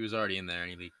 Yeah, he was already in there,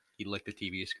 and he licked the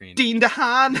TV screen. Dean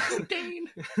DeHaan.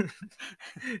 Dane.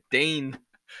 Dane.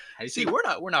 How do you See, say-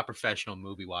 we're not professional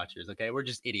movie watchers. Okay, we're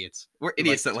just idiots. we're we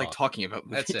idiots like that to like talk. talking about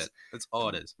That's movies. it. That's all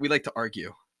it is. We like to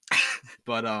argue.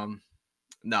 But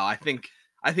no, I think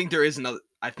there is another.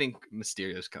 I think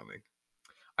Mysterio's coming.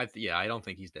 I don't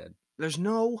think he's dead, There's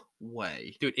no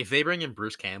way. dude. If they bring in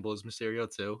Bruce Campbell as Mysterio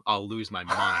too, I'll lose my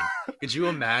mind. Could you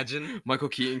imagine? Michael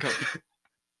Keaton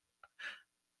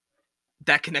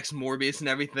that connects Morbius and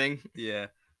everything. Yeah.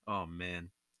 Oh man.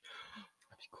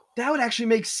 That'd be cool. That would actually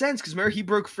make sense because remember he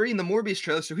broke free in the Morbius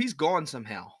trailer, so he's gone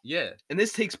somehow. Yeah. And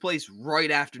this takes place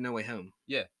right after No Way Home.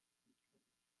 Yeah.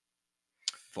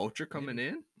 Vulture coming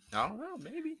in. I don't know.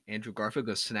 Maybe. Andrew Garfield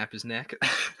goes snap his neck.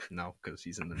 No, because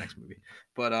he's in the next movie.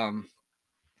 But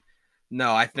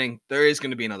no, I think there is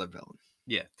going to be another villain.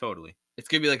 Yeah. Totally. It's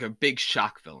going to be like a big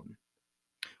shock villain.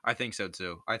 I think so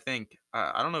too. I think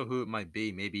I don't know who it might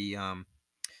be. Maybe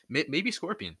maybe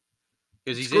Scorpion,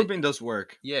 because he's Scorpion does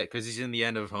work, because he's in the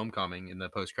end of Homecoming in the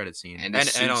post credit scene, And and,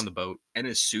 his and suits- on the boat. and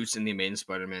his suits in the Amazing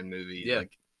Spider-Man movie. Yeah.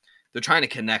 Like, they're trying to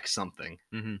connect something.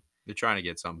 Mm-hmm. They're trying to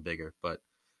get something bigger, but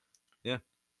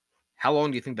How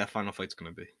long do you think that final fight's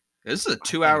going to be? This is a think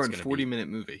 2 hour it's and gonna 40-minute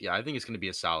movie. yeah, I think it's gonna be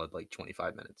a solid like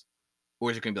 25 minutes. Or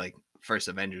is it going to be like first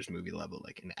Avengers movie level,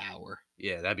 like an hour?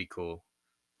 Yeah, that'd be cool.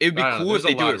 It would be I don't know, cool if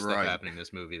there's they a lot do of it stuff right. happening in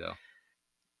this movie though.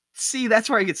 See, that's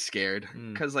where I get scared.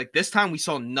 Mm. Because like this time we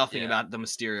saw nothing Yeah. about the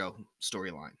Mysterio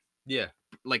storyline. Yeah.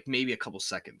 Like maybe a couple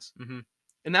seconds. Mhm.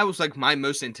 And that was like my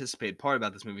most anticipated part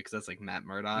about this movie because that's like Matt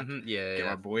Murdock. Mhm, Yeah. get yeah,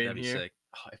 our boy in that'd be here. sick.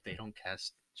 Oh, if they don't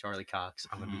cast Charlie Cox,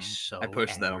 I'm gonna be so. I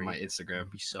posted that on my angry. Instagram.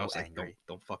 I'd be so I was like, angry.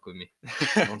 don't fuck with me.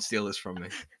 Don't steal this from me.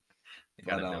 They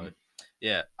gotta But, do it.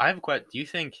 Yeah, I have a question. Do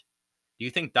you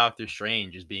think Doctor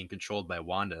Strange is being controlled by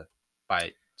Wanda,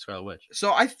 by Scarlet Witch?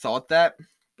 So I thought that,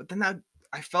 but then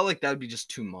I felt like that would be just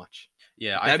too much.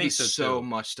 Yeah, I That'd think be so too.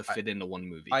 much to fit into one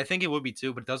movie. I think it would be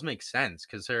too, but it does make sense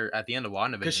because her at the end of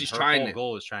WandaVision, she's her trying whole to-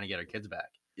 goal is trying to get her kids back.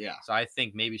 yeah, So I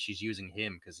think maybe she's using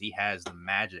him because he has the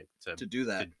magic to do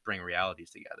that. to bring realities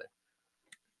together.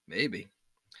 Maybe.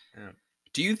 Yeah.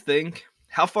 Do you think?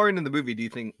 How far into the movie do you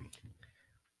think?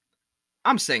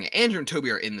 I'm saying Andrew and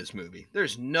Toby are in this movie.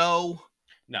 There's no.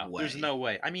 No, there's way. no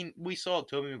way. I mean, we saw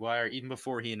Tobey Maguire even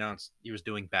before he announced he was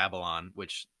doing Babylon,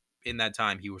 which in that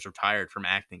time he was retired from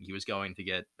acting. He was going to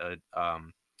get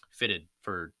fitted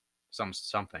for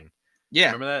something. Yeah,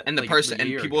 Remember that? and the Like, person a and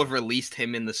year people ago. have released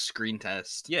him in the screen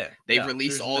test. Yeah, They've yeah,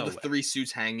 released there's all no the way. 3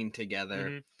 suits hanging together.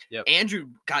 Mhm, Yep. Andrew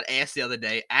got asked the other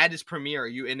day at his premiere, "Are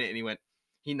you in it?" And he went.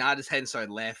 He nodded his head and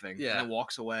started laughing. Yeah. and then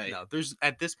walks away. No, there's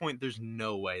at this point there's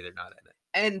no way they're not in it.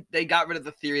 And they got rid of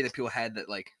the theory that people had that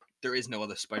like there is no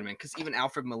other Spider-Man because even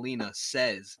Alfred Molina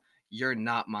says you're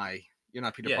not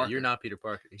Peter Yeah, Parker. you're not Peter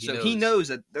Parker. He knows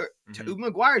that Tobey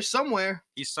Maguire's somewhere.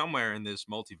 He's somewhere in this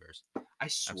multiverse. I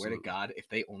swear Absolutely. to God, if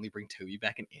they only bring Tobey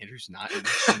back and Andrew's not in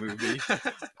this movie,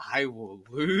 I will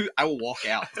lose. I will walk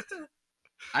out.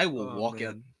 I will walk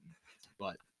out.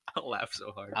 But I'll laugh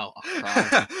so hard. I'll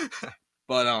cry.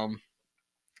 But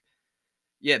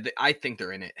yeah, I think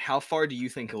they're in it. How far do you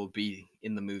think it will be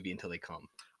in the movie until they come?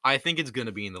 I think it's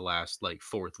gonna be in the last like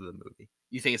fourth of the movie.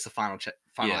 You think it's the final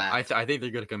Yeah, act? I think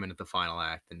they're gonna come in at the final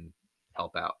act and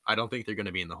help out. I don't think they're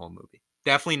gonna be in the whole movie.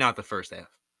 Definitely not the first half.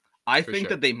 I for think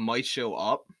sure. that they might show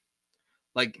up.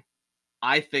 Like,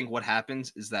 I think what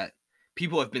happens is that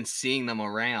people have been seeing them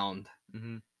around,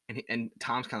 and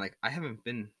Tom's kind of like, I haven't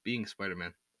been being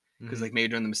Spider-Man. Because like maybe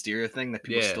during the Mysterio thing that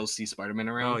people still see Spider-Man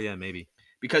around. Oh yeah, maybe.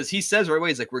 Because he says right away,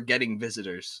 he's like, we're getting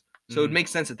visitors. So it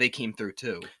makes sense that they came through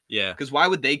too. Yeah. Because why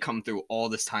would they come through all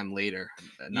this time later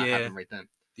and not happen right then?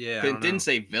 Yeah. It didn't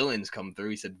say villains come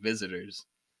through. He said visitors.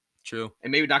 True.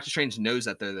 And maybe Doctor Strange knows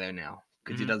that they're there now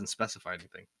because he doesn't specify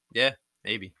anything. Yeah,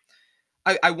 maybe.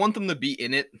 I want them to be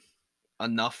in it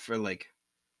enough for like.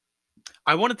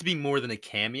 I want it to be more than a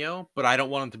cameo, but I don't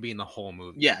want them to be in the whole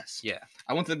movie. Yes. Yeah.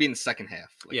 I want them to be in the second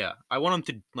half. Like, yeah. I want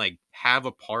them to like have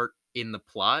a part in the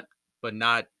plot, but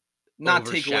not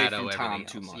take away from Tom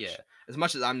too much. Yeah. As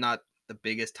much as I'm not the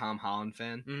biggest Tom Holland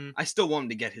fan, Mm-hmm. I still want him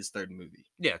to get his third movie.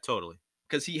 Yeah, totally.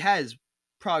 Because he has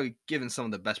probably given some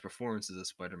of the best performances as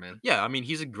Spider-Man. Yeah, I mean,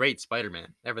 he's a great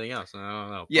Spider-Man. Everything else, I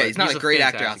don't know. Yeah, But he's not a great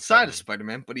actor fantastic outside of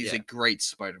Spider-Man. Spider-Man, but he's a great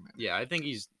Spider-Man. Yeah, I think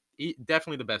he's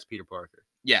definitely the best Peter Parker.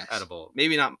 Yes. Out of all.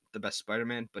 Maybe not the best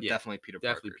Spider-Man, but definitely Peter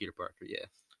Parker. Definitely Peter Parker, yeah.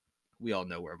 We all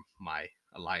know where my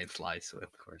alliance lies with.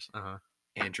 Of course.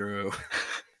 Andrew,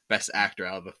 best actor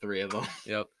out of the three of them.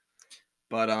 Yep.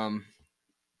 But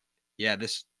yeah,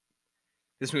 this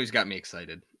movie's got me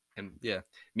excited. And yeah,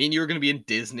 me and you are gonna be in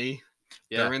Disney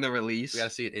during the release. We gotta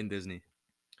see it in Disney.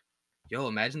 Yo,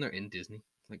 imagine they're in Disney.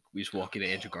 Like we just walk into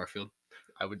Andrew Garfield.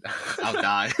 I'll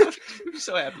die. I'm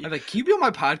so happy. I'm like, can you be on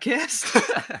my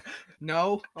podcast?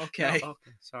 No? Okay. No,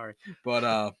 okay, sorry.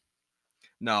 But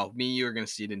no, me and you are gonna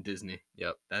see it in Disney.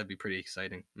 Yep. That'd be pretty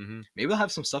exciting. Mm-hmm. Maybe they'll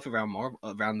have some stuff around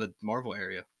the Marvel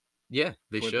area. Yeah,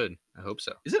 they should. I hope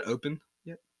so. Is it open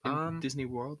yet in Disney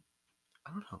World?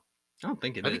 I don't know. I don't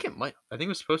think it is. I think it might. I think it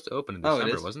was supposed to open in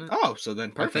December, wasn't it? Oh, so then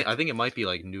perfect. I think it might be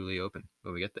like newly open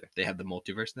when we get there. They have the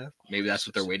multiverse now. Maybe that's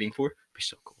what they're waiting for. It'd be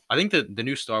so cool. I think the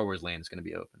new Star Wars land is going to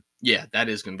be open. Yeah, that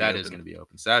is going to be open. That is going to be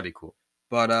open. So that'd be cool.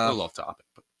 But a little off topic.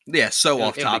 But yeah, so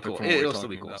off topic. Cool. It'll still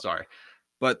be cool. About. Sorry.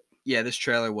 But yeah, this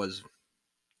trailer was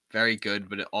very good,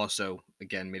 but it also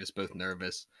again made us both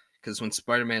nervous because when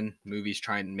Spider-Man movies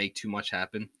try and make too much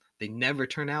happen, they never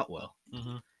turn out well.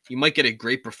 Mm-hmm. You might get a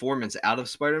great performance out of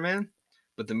Spider-Man,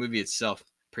 but the movie itself,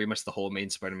 pretty much the whole main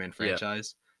Spider-Man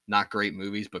franchise, not great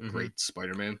movies, but great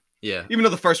Spider-Man. Yeah. Even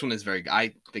though the first one is very good.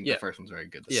 I think the first one's very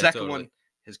good. The second one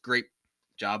is great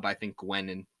job, I think, Gwen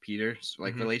and Peter's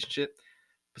relationship.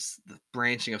 But the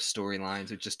branching of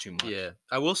storylines are just too much. Yeah.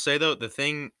 I will say though, the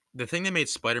thing that made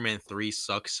Spider-Man 3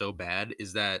 suck so bad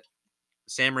is that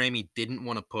Sam Raimi didn't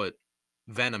want to put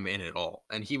Venom in it all,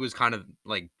 and he was kind of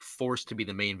like forced to be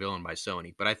the main villain by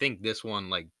Sony. But I think this one,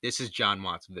 like, this is John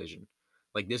Watts' vision.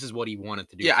 Like, this is what he wanted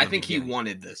to do. Yeah, I think he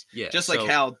wanted this. Yeah, just like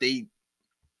how they,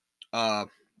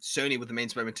 Sony with the main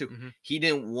Spider-Man 2, he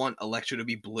didn't want Electro to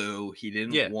be blue. He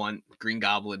didn't want Green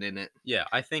Goblin in it. Yeah,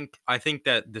 I think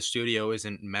that the studio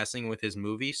isn't messing with his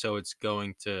movie, so it's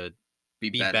going to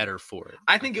be better for it.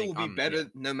 I think it will be better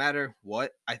no matter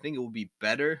what. I think it will be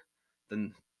better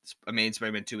than main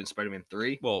Spider-Man 2 and Spider-Man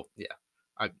 3. Well,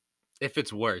 yeah. If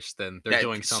it's worse, then they're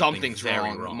doing something's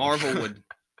wrong. Marvel would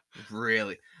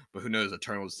really, but who knows?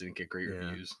 Eternals didn't get great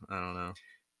reviews. I don't know.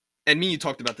 And me and you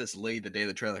talked about this late the day of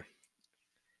the trailer.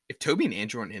 If Tobey and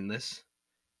Andrew aren't in this,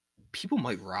 people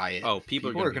might riot. Oh, people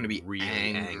are going to be really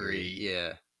angry.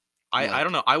 Yeah. I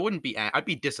don't know. I wouldn't be. I'd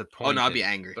be disappointed. Oh no, I'd be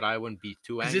angry. But I wouldn't be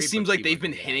too angry. Because it seems like they've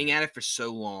been hinting at it for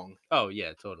so long. Oh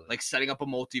yeah, totally. Like setting up a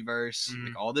multiverse,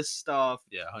 like all this stuff.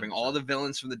 Yeah, 100%. Bring all the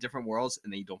villains from the different worlds,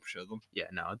 and then you don't show them. Yeah,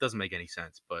 no, it doesn't make any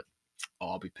sense. But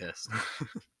I'll be pissed.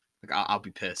 I'll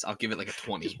be pissed. I'll give it like a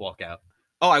 20. Just walk out.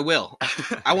 Oh, I will.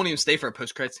 I won't even stay for a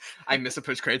post credits. I miss a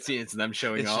post credits scene. It's them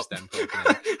showing up. Just them.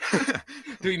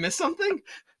 Do we miss something?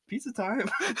 Pizza time.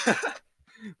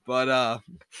 But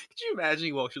could you imagine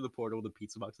you walk through the portal with a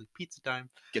pizza box like pizza time?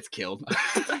 Gets killed.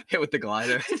 Hit with the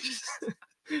glider.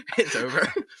 It's over.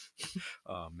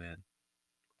 Oh man.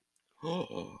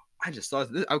 Oh, I just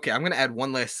thought this. Okay, I'm gonna add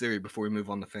one last theory before we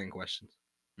move on to fan questions.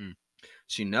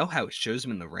 So you know how it shows him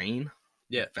in the rain?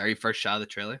 Yeah. Very first shot of the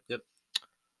trailer? Yep.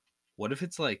 What if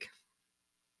it's like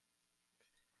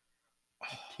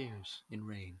tears in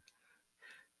rain.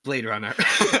 Blade Runner.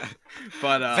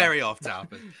 But Very off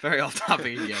topic. very off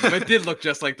topic again. But it did look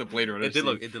just like the Blade Runner. It did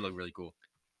look really cool.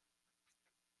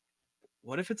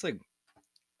 What if it's like,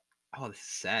 oh, this is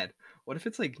sad. What if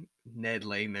it's like Ned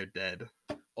laying there dead?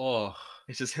 Oh,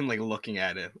 It's just him like looking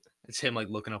at it. it's him like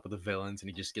looking up at the villains, and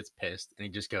he just gets pissed, and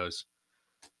he just goes,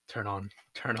 turn on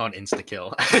insta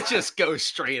kill. It just goes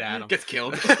straight at him. Gets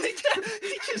killed.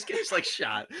 He just gets like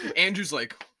shot. Andrew's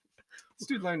like, this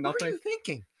dude learned What were nothing. you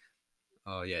thinking?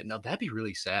 Oh yeah, no, that'd be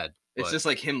really sad. It's but- just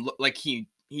like him, like he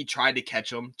tried to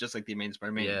catch him, just like the Amazing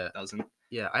Spider-Man Yeah. doesn't.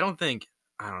 yeah, I don't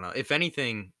know. If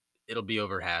anything, it'll be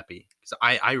over happy. Because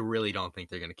I really don't think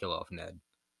they're gonna kill off Ned.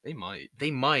 They might.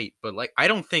 They might, but like I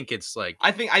don't think it's like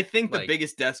I think the like-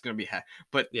 biggest death's gonna be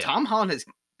but Yeah. Tom Holland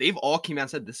they've all came out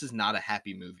and said this is not a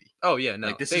happy movie. oh yeah, no.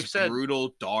 Like this they've is said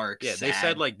brutal, dark. yeah, sad. they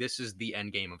said like this is the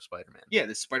end game of Spider-Man. yeah,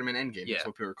 this Spider-Man Endgame. Yeah. That's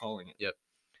what people are calling it. Yep.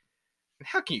 And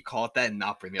how can you call it that and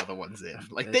not bring the other ones in?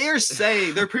 Like It's- they are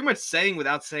saying, they're pretty much saying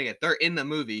without saying it, they're in the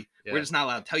movie. Yeah. We're just not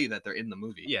allowed to tell you that they're in the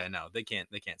movie. Yeah, no, they can't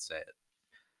say it.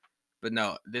 But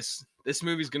no, this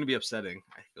movie's gonna be upsetting.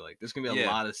 I feel like there's gonna be a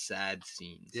Yeah. lot of sad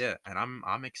scenes. Yeah, and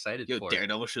I'm excited Yo, for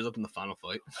Daredevil shows up in the final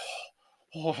fight. it.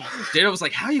 Oh. Daredevil's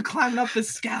like, "How are you climbing up this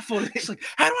scaffolding?" It's like,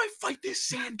 how do I fight this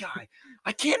sand guy?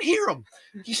 I can't hear him.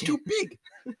 He's too big.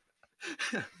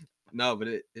 No, but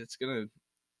it's gonna.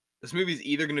 This movie's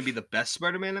either gonna be the best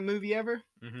Spider-Man movie ever,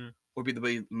 Mm-hmm. or be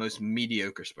the most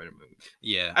mediocre Spider-Man movie.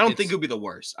 Yeah, I don't think it'll be the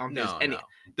worst. I don't think no, there's any. no,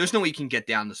 There's no way you can get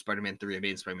down to Spider-Man 3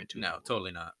 and Spider-Man 2. no,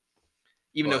 totally not.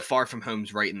 Even though but- Far From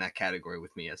Home's right in that category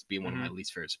with me as being one of my Mhm.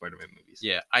 least favorite Spider-Man movies.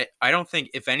 Yeah, I don't think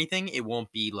if anything, it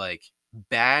won't be like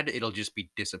bad. It'll just be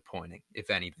disappointing. If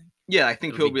anything, Yeah, I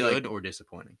think it'll people will be good like, or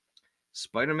disappointing.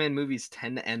 Spider-Man movies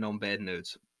tend to end on bad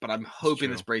notes, but I'm hoping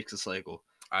this true. breaks the cycle.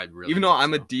 I really Even though hope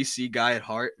I'm a so. DC guy at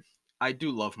heart, I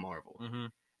do love Marvel.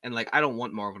 Mhm. And like I don't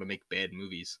want Marvel to make bad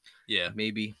movies. Yeah,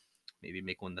 Maybe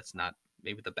make one that's not.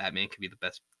 Maybe the Batman could be the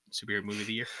best superhero movie of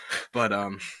the year. But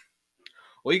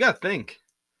well, you gotta think.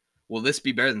 Will this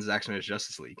be better than Zack Snyder's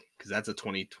Justice League? Because that's a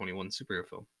 2021 superhero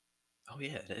film. oh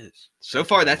yeah, it is. So That's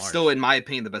far, coming in that's March. still, in my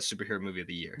opinion, the best superhero movie of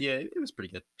the year. Yeah, it was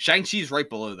pretty good. Shang-Chi's right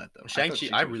below that though. Shang-Chi,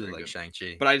 thought I was really very like good.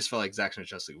 Shang-Chi. But I just felt like Zack Snyder's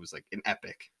Justice League was like an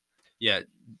epic. Yeah,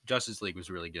 Justice League was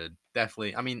really good.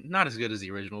 Definitely. I mean, not as good as the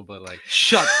original, but like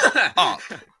Shut up.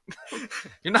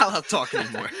 You're not allowed to talk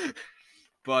anymore.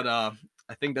 But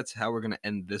I think that's how we're gonna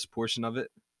end this portion of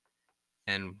it.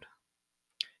 And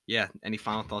yeah, any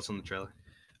final thoughts on the trailer?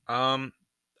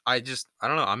 I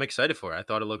don't know. I'm excited for it. I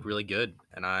thought it looked really good,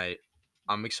 and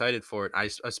I'm excited for it.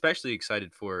 Especially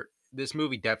excited for it. This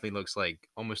movie definitely looks like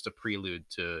almost a prelude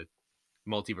to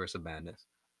Multiverse of Madness.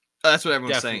 That's what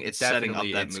everyone's saying. It's setting up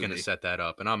Definitely that it's movie. gonna set that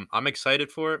up, and I'm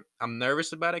excited for it. I'm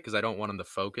nervous about it because I don't want them to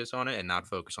focus on it and not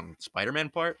focus on the Spider-Man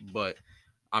part, but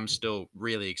I'm still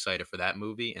really excited for that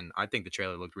movie, and I think the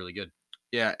trailer looked really good.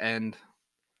 Yeah,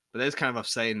 but it's kind of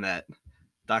upsetting that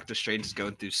Doctor Strange is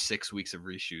going through 6 weeks of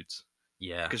reshoots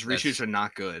Yeah, because reshoots are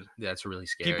not good. that's really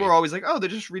scary. People are always like, "Oh, they're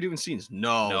just redoing scenes."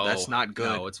 No, that's not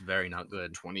good. No, it's very not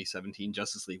good. 2017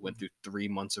 Justice League went through 3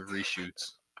 months of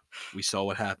reshoots. We saw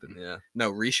what happened. Yeah,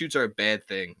 No, reshoots are a bad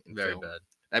thing. In very film. bad.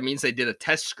 That means they did a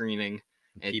test screening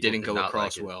and it People didn't did go not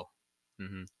across like it. well.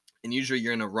 Hmm. And usually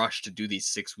you're in a rush to do these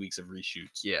 6 weeks of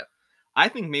reshoots. Yeah, I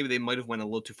think maybe they might have went a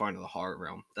little too far into the horror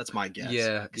realm. That's my guess.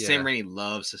 Yeah, 'Cause Sam yeah. Raimi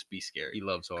loves to be scary. he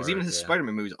loves horror. Because even his yeah.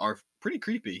 Spider-Man movies are pretty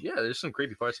creepy. Yeah, there's some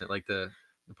creepy parts in it, like the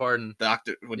pardon,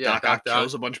 When Yeah, Doc Ock Doc Ock.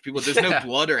 kills a bunch of people, there's no Yeah.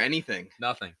 blood or anything.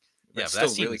 nothing. Yeah, That's but that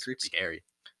still really seems creepy. scary.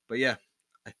 But yeah,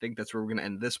 I think that's where we're gonna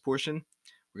end this portion.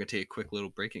 We're gonna take a quick little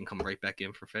break and come right back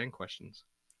in for fan questions.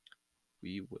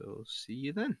 We will see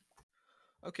you then.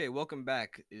 Okay, welcome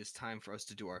back. It is time for us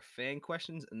to do our fan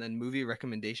questions and then movie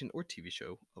recommendation or TV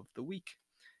show of the week.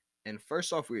 And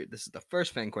first off, this is the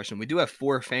first fan question. We do have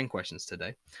 4 fan questions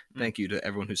today. Thank you to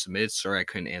everyone who submitted. Sorry I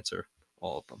couldn't answer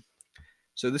all of them.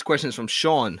 So this question is from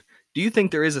Sean. Do you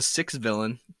think there is a 6th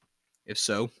villain? If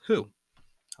so, who?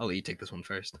 I'll let you take this one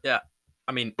first.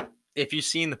 I mean, if you've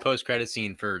seen the post-credit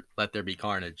scene for Let There Be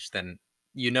Carnage, then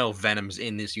you know Venom's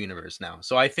in this universe now.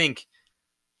 So I think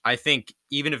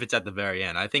even if it's at the very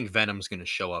end, I think Venom's going to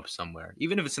show up somewhere,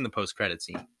 even if it's in the post-credit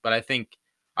scene. But I think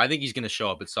he's going to show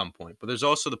up at some point. But there's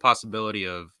also the possibility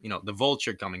of, the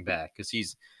Vulture coming back because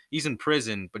he's in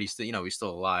prison, but he's still, he's still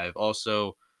alive.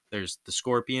 Also, there's the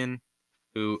Scorpion,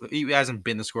 who he hasn't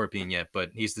been the Scorpion yet,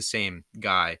 but he's the same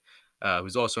guy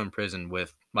who's also in prison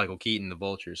with Michael Keaton, the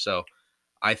Vulture. So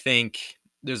I think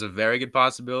there's a very good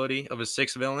possibility of a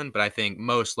 6th villain, but I think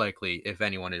most likely, if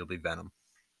anyone, it'll be Venom.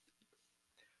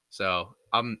 So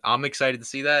I'm excited to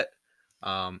see that.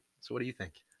 So what do you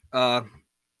think?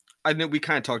 I know we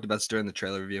kind of talked about this during the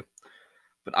trailer review,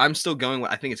 but I'm still going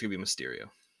with, I think it's gonna be Mysterio.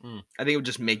 Mm. I think it would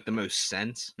just make the most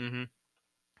sense Mm-hmm.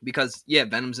 because yeah,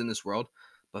 Venom's in this world,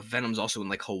 but Venom's also in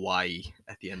like Hawaii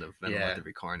at the end of Venom: Yeah. Let There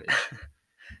Be Carnage.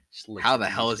 Just licks How your the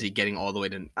hell teeth. is he getting all the way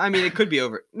to? I mean, it could be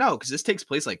over. No, because this takes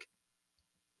place like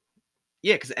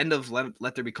yeah, because the end of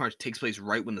Let There Be Carnage takes place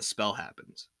right when the spell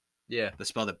happens. Yeah. The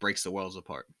spell that breaks the worlds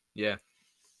apart. Yeah.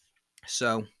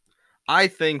 So, I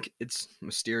think it's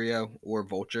Mysterio or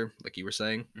Vulture, like you were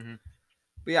saying. Mhm.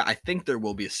 But yeah, I think there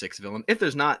will be a sixth villain. If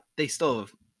there's not, they still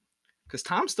have, because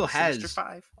Tom still Sinister has.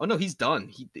 5? Oh no, he's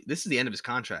done. This is the end of his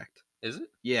contract. Is it?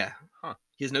 Yeah. Huh.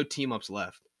 He has no team ups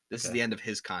left. This is Okay. the end of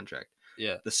his contract.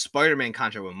 Yeah. The Spider-Man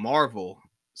contract with Marvel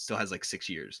still has like 6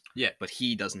 years. Yeah. But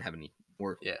he doesn't have any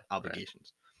more Yeah.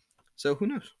 obligations. So who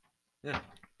knows? Yeah.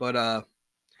 But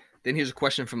then here's a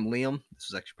question from Liam. This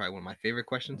was actually probably one of my favorite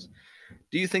questions.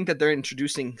 Do you think that they're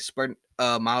introducing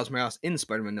Miles Morales in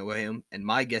Spider-Man No Way Home? And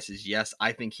my guess is yes.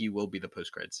 I think he will be the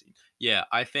post-credit scene. Yeah,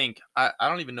 I think I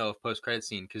don't even know if post credit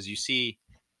scene because you see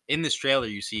in this trailer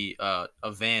you see a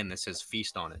van that says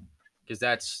feast on it because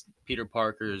that's Peter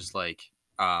Parker's like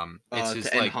it's his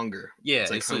to end like hunger. yeah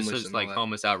It's like it's homeless his and all like that.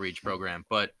 homeless outreach program.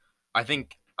 But I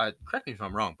think correct me if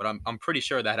I'm wrong, but I'm pretty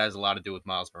sure that has a lot to do with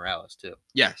Miles Morales too.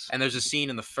 Yes. And there's a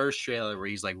scene in the first trailer where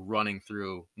he's like running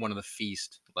through one of the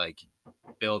feast like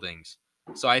buildings.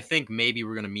 So I think maybe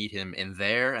we're gonna meet him in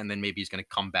there, and then maybe he's gonna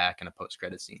come back in a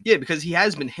post-credit scene. Yeah, because he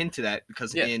has been hinted at.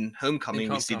 Because Yeah. in Homecoming,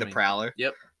 we see the Homecoming. Prowler.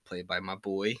 Yep. Played by my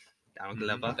boy Donald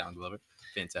Glover. Donald Glover,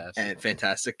 fantastic. And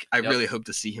fantastic. I Yep. really hope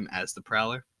to see him as the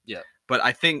Prowler. Yeah. But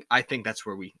I think that's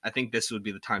where I think this would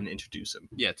be the time to introduce him.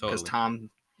 Yeah, Because totally. Tom,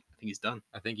 I think he's done.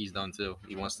 I think he's done too.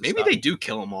 He wants to. Maybe stop. they do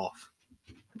kill him off.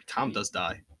 Tom Maybe. does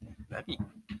die. That'd be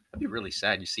really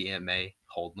sad. You see Aunt May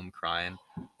holding him, crying.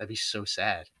 That'd be so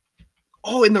sad.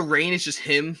 Oh, in the rain, it's just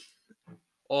him,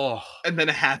 Oh. and then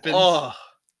it happens. Oh.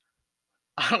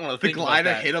 I don't want to the think about glider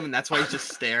that. hit him, and that's why he's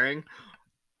just staring.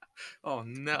 Oh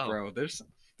no, Bro, there's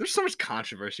so much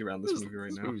controversy around this movie right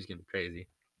This now. movie's getting crazy.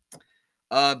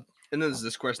 And then there's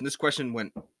this question. This question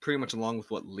went pretty much along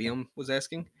with what Liam was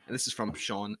asking, and this is from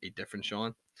Sean, a different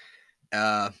Sean.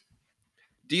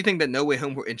 Do you think that No Way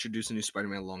Home will introduce a new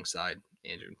Spider-Man alongside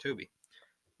Andrew and Toby,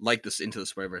 like this Into the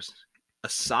Spider-Verse?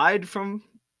 Aside from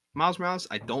Miles Morales,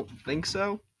 I don't think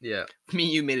so. Yeah. Me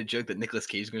and you made a joke that Nicolas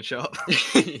Cage is going to show up,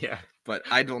 Yeah. but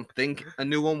I don't think a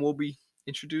new one will be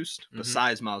introduced Mhm.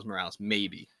 besides Miles Morales.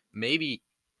 Maybe.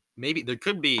 Maybe there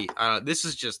could be. This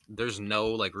is just there's no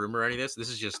like rumor or any of this. This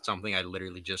is just something I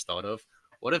literally just thought of.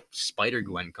 What if Spider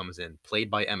Gwen comes in,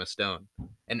 played by Emma Stone,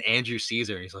 and Andrew sees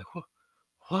her and he's like,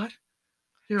 "What?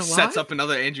 You're alive?" Sets up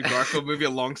another Andrew Garfield movie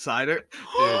alongside her.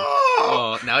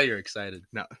 Oh, now you're excited.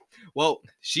 Well,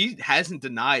 she hasn't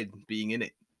denied being in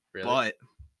it, Really? but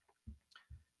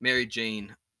Mary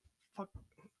Jane, fuck,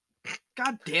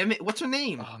 God damn it, what's her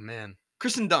name? Oh man,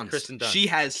 Kristen Dunst. Kristen Dunst. She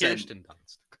has said Kirsten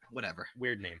Dunst. whatever.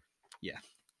 Weird name.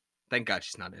 Thank God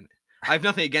she's not in it. I have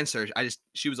nothing against her.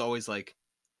 She was always like,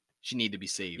 she needed to be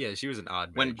saved. Yeah, she was an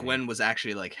odd. When Mary Jane. Gwen was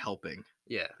actually like helping,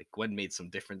 Yeah. like Gwen made some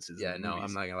differences. Yeah. in the No,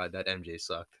 movies. I'm not gonna lie. That MJ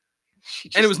sucked. She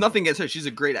And it was just- nothing against her. She's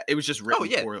a great. It was just written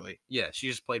yeah. poorly. Yeah, she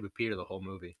just played with Peter the whole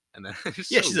movie, and then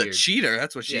it's Yeah, so she's weird. a cheater.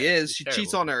 That's what she Yeah, is. she's She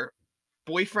cheats terrible. on her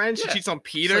boyfriend. She Yeah. cheats on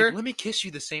She's Peter. like, let me kiss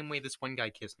you the same way this one guy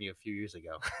kissed me a few years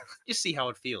ago. Just see how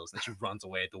it feels. And she runs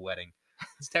away at the wedding.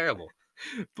 It's terrible.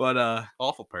 But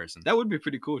Awful person. that would be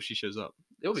pretty cool if she shows up.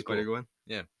 It would be cool. Spider-Gwen.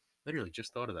 Literally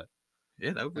just thought of that.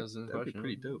 Yeah, that would be, That was an that'd be question.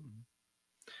 pretty dope.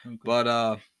 Okay.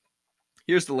 But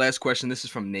here's the last question. This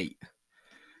is from Nate.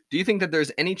 Do you think that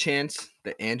there's any chance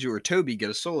that Andrew or Toby get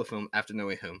a solo film after No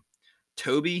Way Home?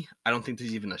 Toby, I don't think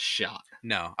there's even a shot.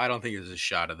 No, I don't think there's a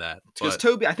shot of that. Because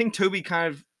But I think Toby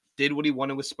kind of did what he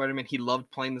wanted with Spider-Man. He loved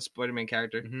playing the Spider-Man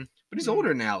character. Mhm. But he's Mhm.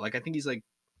 older now. Like I think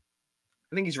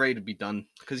he's ready to be done.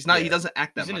 Because he's not he Yeah. doesn't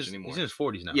act that he's in much his, anymore. he's in his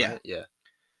 40s now. Yeah. Right? Yeah.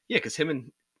 Yeah, because him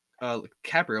and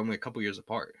Capri are only a couple years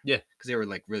apart. Yeah. Because they were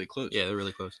like really close. Yeah, they're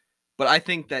really close. But I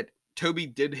think that Toby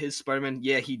did his Spider-Man.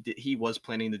 Yeah, he was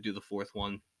planning to do the fourth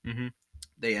one. Mm-hmm.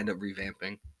 They end up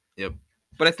revamping. Yep.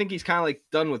 But I think he's kind of like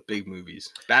done with big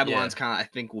movies. Babylon's kind of I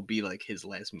think will be like his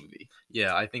last movie.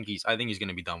 Yeah, I think he's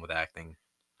gonna be done with acting.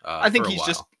 I think for a he's while.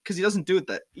 just because he doesn't do it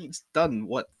that he's done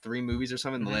what 3 movies or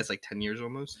something in Mhm. the last like 10 years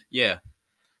almost. Yeah.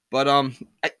 But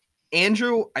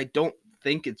Andrew, I don't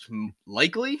think it's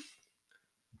likely.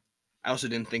 I also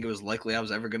didn't think it was likely I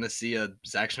was ever gonna see a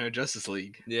Zack Snyder Justice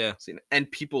League. Yeah. And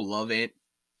people love it.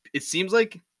 It seems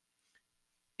like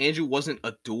Andrew wasn't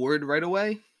adored right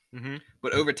away, Mm-hmm.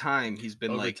 but over time he's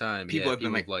been Over like time, people have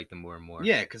been people like- liked him more and more.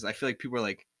 yeah, because I feel like people are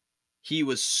like he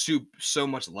was so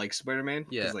much like Spider-Man.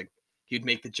 Yeah. Like he'd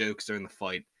make the jokes during the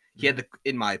fight. He had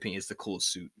in my opinion, is the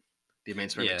coolest suit. The Amazing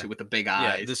Spider-Man Yeah. 2 with the big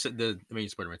Yeah, eyes. the Amazing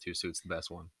Spider-Man 2 suit's the best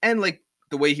one. And like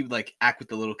the way he would like act with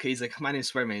the little kid. He's like, "My name's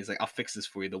Spider-Man." He's like, "I'll fix this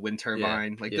for you." The wind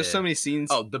turbine. Like there's so many scenes.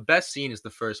 Oh, the best scene is the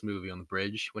first movie on the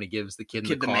bridge when he gives the kid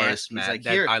in the car mask. He's like,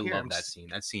 "Here, I here, love that scene.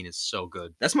 That scene is so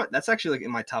good. That's actually like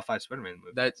in my top 5 Spider-Man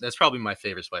movies. That's probably my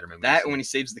favorite Spider-Man movie. That when he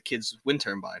saves the kid's wind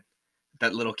turbine.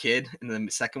 That little kid, and then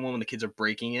the second one when the kids are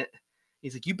breaking it.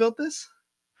 He's like, "You built this?"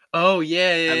 Oh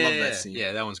yeah, I love that scene.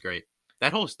 Yeah, that one's great.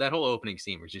 That whole opening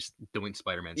scene was just doing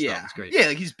Spider-Man stuff. Yeah, It's great. Yeah,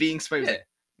 like he's being Spider-Man. Yeah.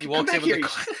 He walks in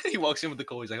with he walks in with the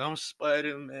coal. He's like, "I'm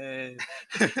Spider-Man."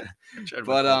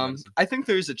 But I think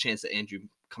there's a chance that Andrew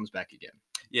comes back again.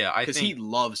 Yeah, because he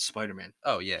loves Spider-Man.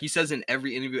 Oh yeah, he says in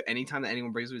every interview, anytime that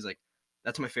anyone brings him, he's like,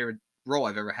 "That's my favorite role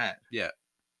I've ever had." Yeah,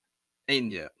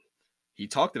 and he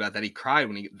talked about that. He cried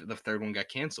when the third one got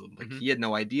canceled. Like he had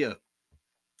no idea.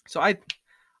 So I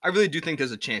really do think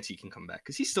there's a chance he can come back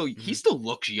because he still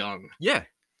looks young. Yeah,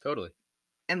 totally.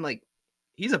 And like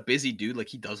he's a busy dude. Like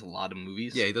he does a lot of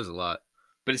movies. Yeah, he does a lot.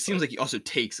 But it seems like he also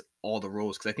takes all the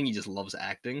roles because I think he just loves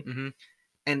acting. Mm-hmm.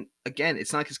 And again,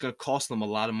 it's not like it's going to cost them a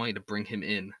lot of money to bring him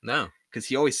in. No. Because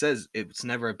he always says it's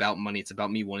never about money. It's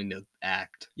about me wanting to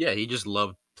act. Yeah, he just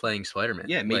loved playing Spider-Man.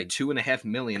 Yeah, made $2.5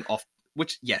 million off,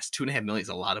 which, yes, $2.5 million is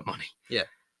a lot of money. Yeah.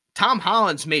 Tom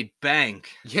Holland's made bank.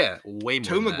 Yeah, way more.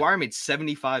 Tobey Maguire made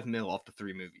 $75 million off the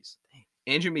 3 movies.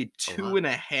 Andrew made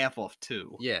 2.5 off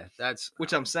 2. Yeah, that's...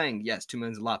 Which I'm saying, yes, $2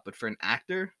 million is a lot. But for an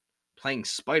actor playing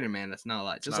Spider-Man, that's not a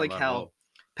lot. Just like how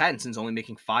Pattinson's only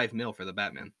making $5 million for the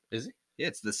Batman. Is he? Yeah,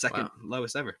 it's the second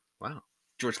lowest ever. Wow.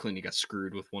 George Clooney got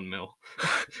screwed with $1 million.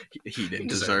 he didn't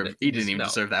deserve it. He didn't even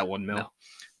deserve that $1 million. No.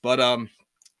 But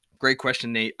great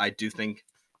question, Nate. I do think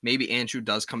maybe Andrew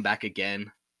does come back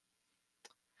again.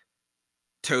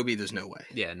 Tobey, there's no way.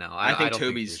 Yeah, no. I think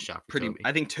Tobey's pretty. Tobey.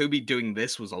 I think Tobey doing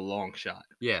this was a long shot.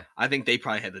 Yeah. I think they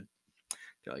probably had to.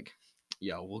 They're like,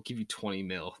 "Yo, we'll give you $20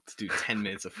 million to do 10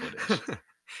 minutes of footage."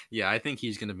 Yeah, I think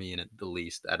he's gonna be in it the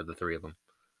least out of the 3 of them.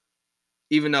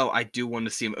 Even though I do want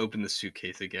to see him open the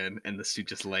suitcase again and the suit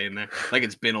just laying there, like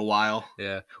it's been a while.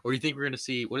 Yeah. Or do you think we're gonna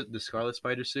see the Scarlet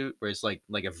Spider suit, where it's like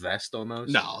a vest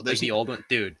almost? No, there's the old one,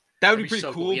 dude. That would be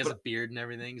pretty cool. He has a beard and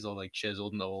everything. He's all like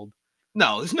chiseled and old.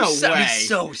 No, there's no way. He's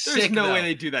so sick. There's no way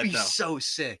they do that. He's so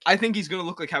sick. I think he's gonna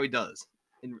look like how he does,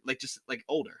 and like just like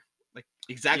older, like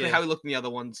exactly how he looked in the other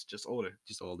ones, just older.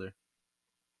 Just older.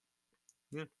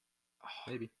 Yeah,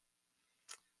 maybe.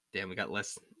 Damn, we got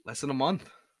less than a month.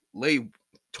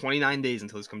 29 days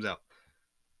until this comes out.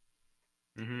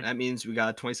 Mm-hmm. That means we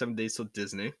got 27 days till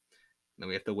Disney. Then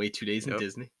we have to wait 2 days in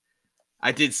Disney.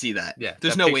 I did see that. Yeah,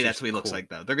 there's no way that's what he looks like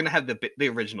though. They're gonna have the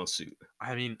original suit.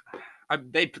 I mean,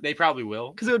 they probably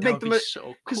will because it would make them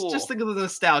so cool. Just think of the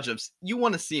nostalgia. You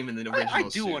want to see him in the original. I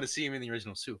do want to see him in the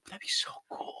original suit. But that'd be so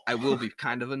cool. I will be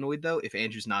kind of annoyed though if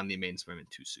Andrew's not in the Amazing Spider-Man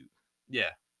 2 suit. Yeah,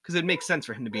 because it makes sense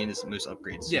for him to be in his most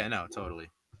upgraded suit. Yeah, no, totally.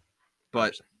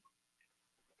 But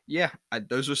yeah,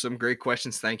 those were some great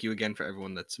questions. Thank you again for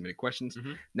everyone that submitted questions.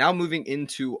 Mm-hmm. Now moving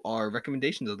into our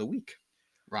recommendations of the week.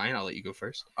 Ryan, I'll let you go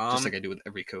first, just like I do with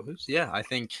every co-host. Yeah, I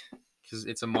think because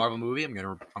it's a Marvel movie, I'm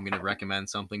gonna recommend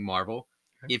something Marvel.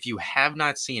 Okay. If you have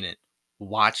not seen it,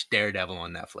 watch Daredevil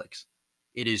on Netflix.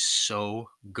 It is so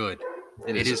good.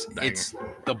 It's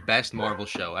the best Marvel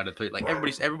show out of 3. Like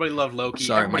everybody loved Loki.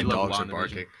 Sorry, everybody my dogs are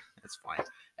barking. That's fine.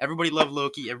 Everybody loved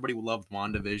Loki. Everybody loved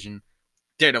WandaVision.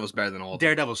 Daredevil's better than all of them.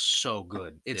 Daredevil's so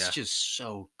good. It's just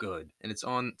so good. And it's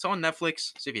on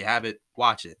Netflix. So if you have it,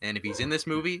 watch it. And if he's in this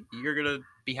movie, you're going to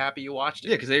be happy you watched it.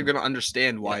 Yeah, because they're going to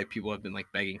understand why people have been like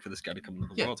begging for this guy to come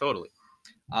into the world. Yeah, totally.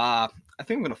 I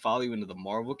think I'm going to follow you into the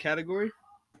Marvel category.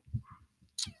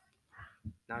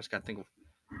 Now I just got to think of...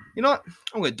 You know what?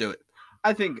 I'm going to do it.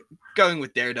 I think going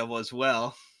with Daredevil as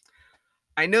well.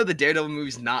 I know the Daredevil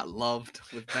movie's not loved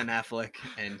with Ben Affleck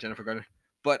and Jennifer Garner.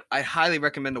 But I highly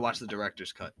recommend to watch the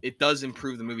director's cut. It does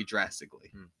improve the movie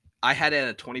drastically. I had it at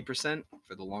a 20%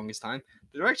 for the longest time.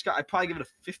 The director's cut, I'd probably give it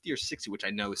a 50 or 60, which I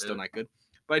know is still not good.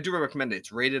 But I do recommend it.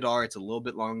 It's rated R. It's a little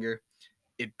bit longer.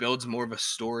 It builds more of a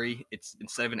story. It's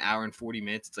instead of an hour and 40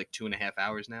 minutes, it's like 2.5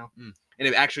 hours now. And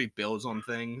it actually builds on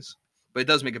things. But it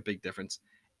does make a big difference.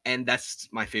 And that's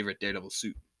my favorite Daredevil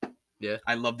suit. Yeah.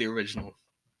 I love the original.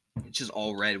 It's just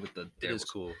all red with the Daredevil. It is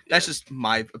cool. That's just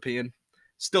my opinion.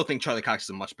 Still think Charlie Cox is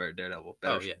a much better Daredevil.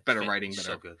 Better writing, better.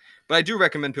 So good. But I do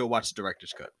recommend people watch the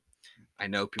director's cut. I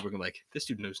know people are gonna be like, this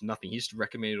dude knows nothing. He just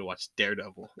recommended to watch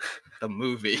Daredevil, the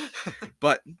movie.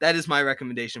 But that is my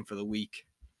recommendation for the week.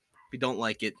 If you don't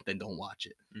like it, then don't watch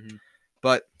it. Mm-hmm.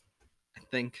 But I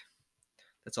think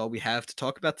that's all we have to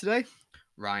talk about today.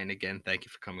 Ryan, again, thank you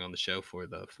for coming on the show for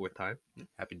the 4th time.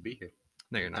 Happy to be here.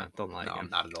 No, you're not. Don't lie No, again. I'm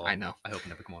not at all. I know. I hope I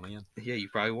never come on again. Yeah, you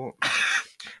probably won't.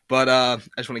 But I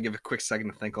just want to give a quick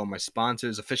second to thank all my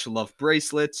sponsors. Official Love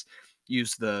Bracelets.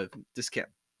 Use the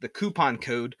coupon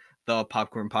code The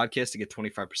Popcorn Podcast to get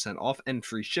 25% off and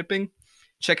free shipping.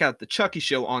 Check out the Chucky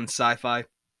Show on Sci-Fi.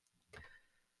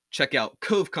 Check out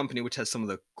Cove Company, which has some of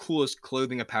the coolest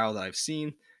clothing apparel that I've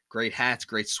seen. Great hats,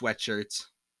 great sweatshirts.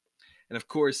 And of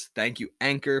course, thank you,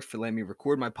 Anchor, for letting me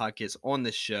record my podcast on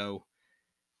this show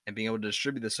and being able to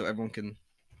distribute this so everyone can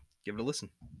give it a listen.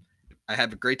 I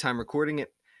have a great time recording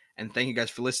it, and thank you guys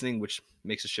for listening, which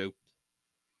makes it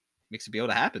be able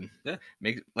to happen. Yeah.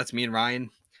 Lets me and Ryan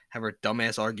have our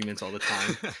dumbass arguments all the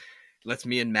time. Lets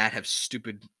me and Matt have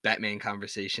stupid Batman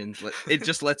conversations. It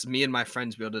just lets me and my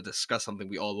friends be able to discuss something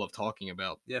we all love talking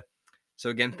about. Yeah. So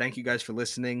again, thank you guys for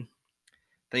listening.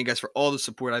 Thank you guys for all the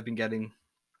support I've been getting.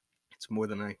 It's more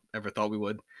than I ever thought we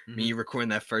would. Mm-hmm. Me recording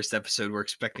that first episode, we're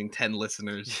expecting 10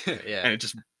 listeners. Yeah. And it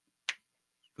just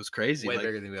was crazy. Way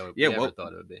bigger than we ever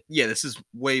thought it would be. Yeah, this is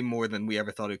way more than we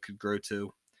ever thought it could grow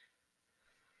to.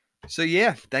 So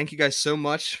yeah, thank you guys so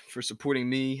much for supporting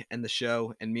me and the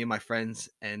show and me and my friends,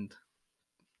 and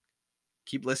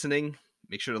keep listening.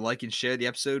 Make sure to like and share the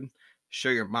episode. Show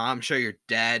your mom, show your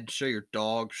dad, show your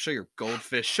dog, show your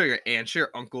goldfish, show your aunt, show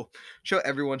your uncle, show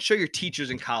everyone, show your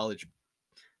teachers in college.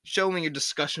 Show them your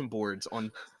discussion boards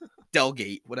on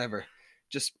Delgate, whatever.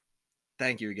 Just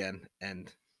thank you again,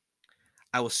 and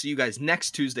I will see you guys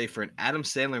next Tuesday for an Adam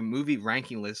Sandler movie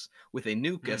ranking list with a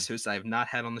new guest host I have not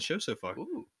had on the show so far.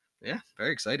 Ooh. Yeah,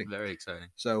 very exciting. Very exciting.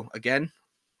 So, again,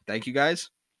 thank you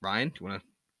guys. Ryan, do you want to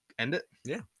end it?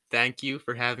 Yeah. Thank you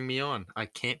for having me on. I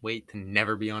can't wait to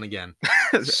never be on again.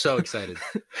 So excited.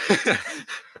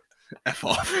 F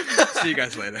off. See you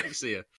guys later. See ya.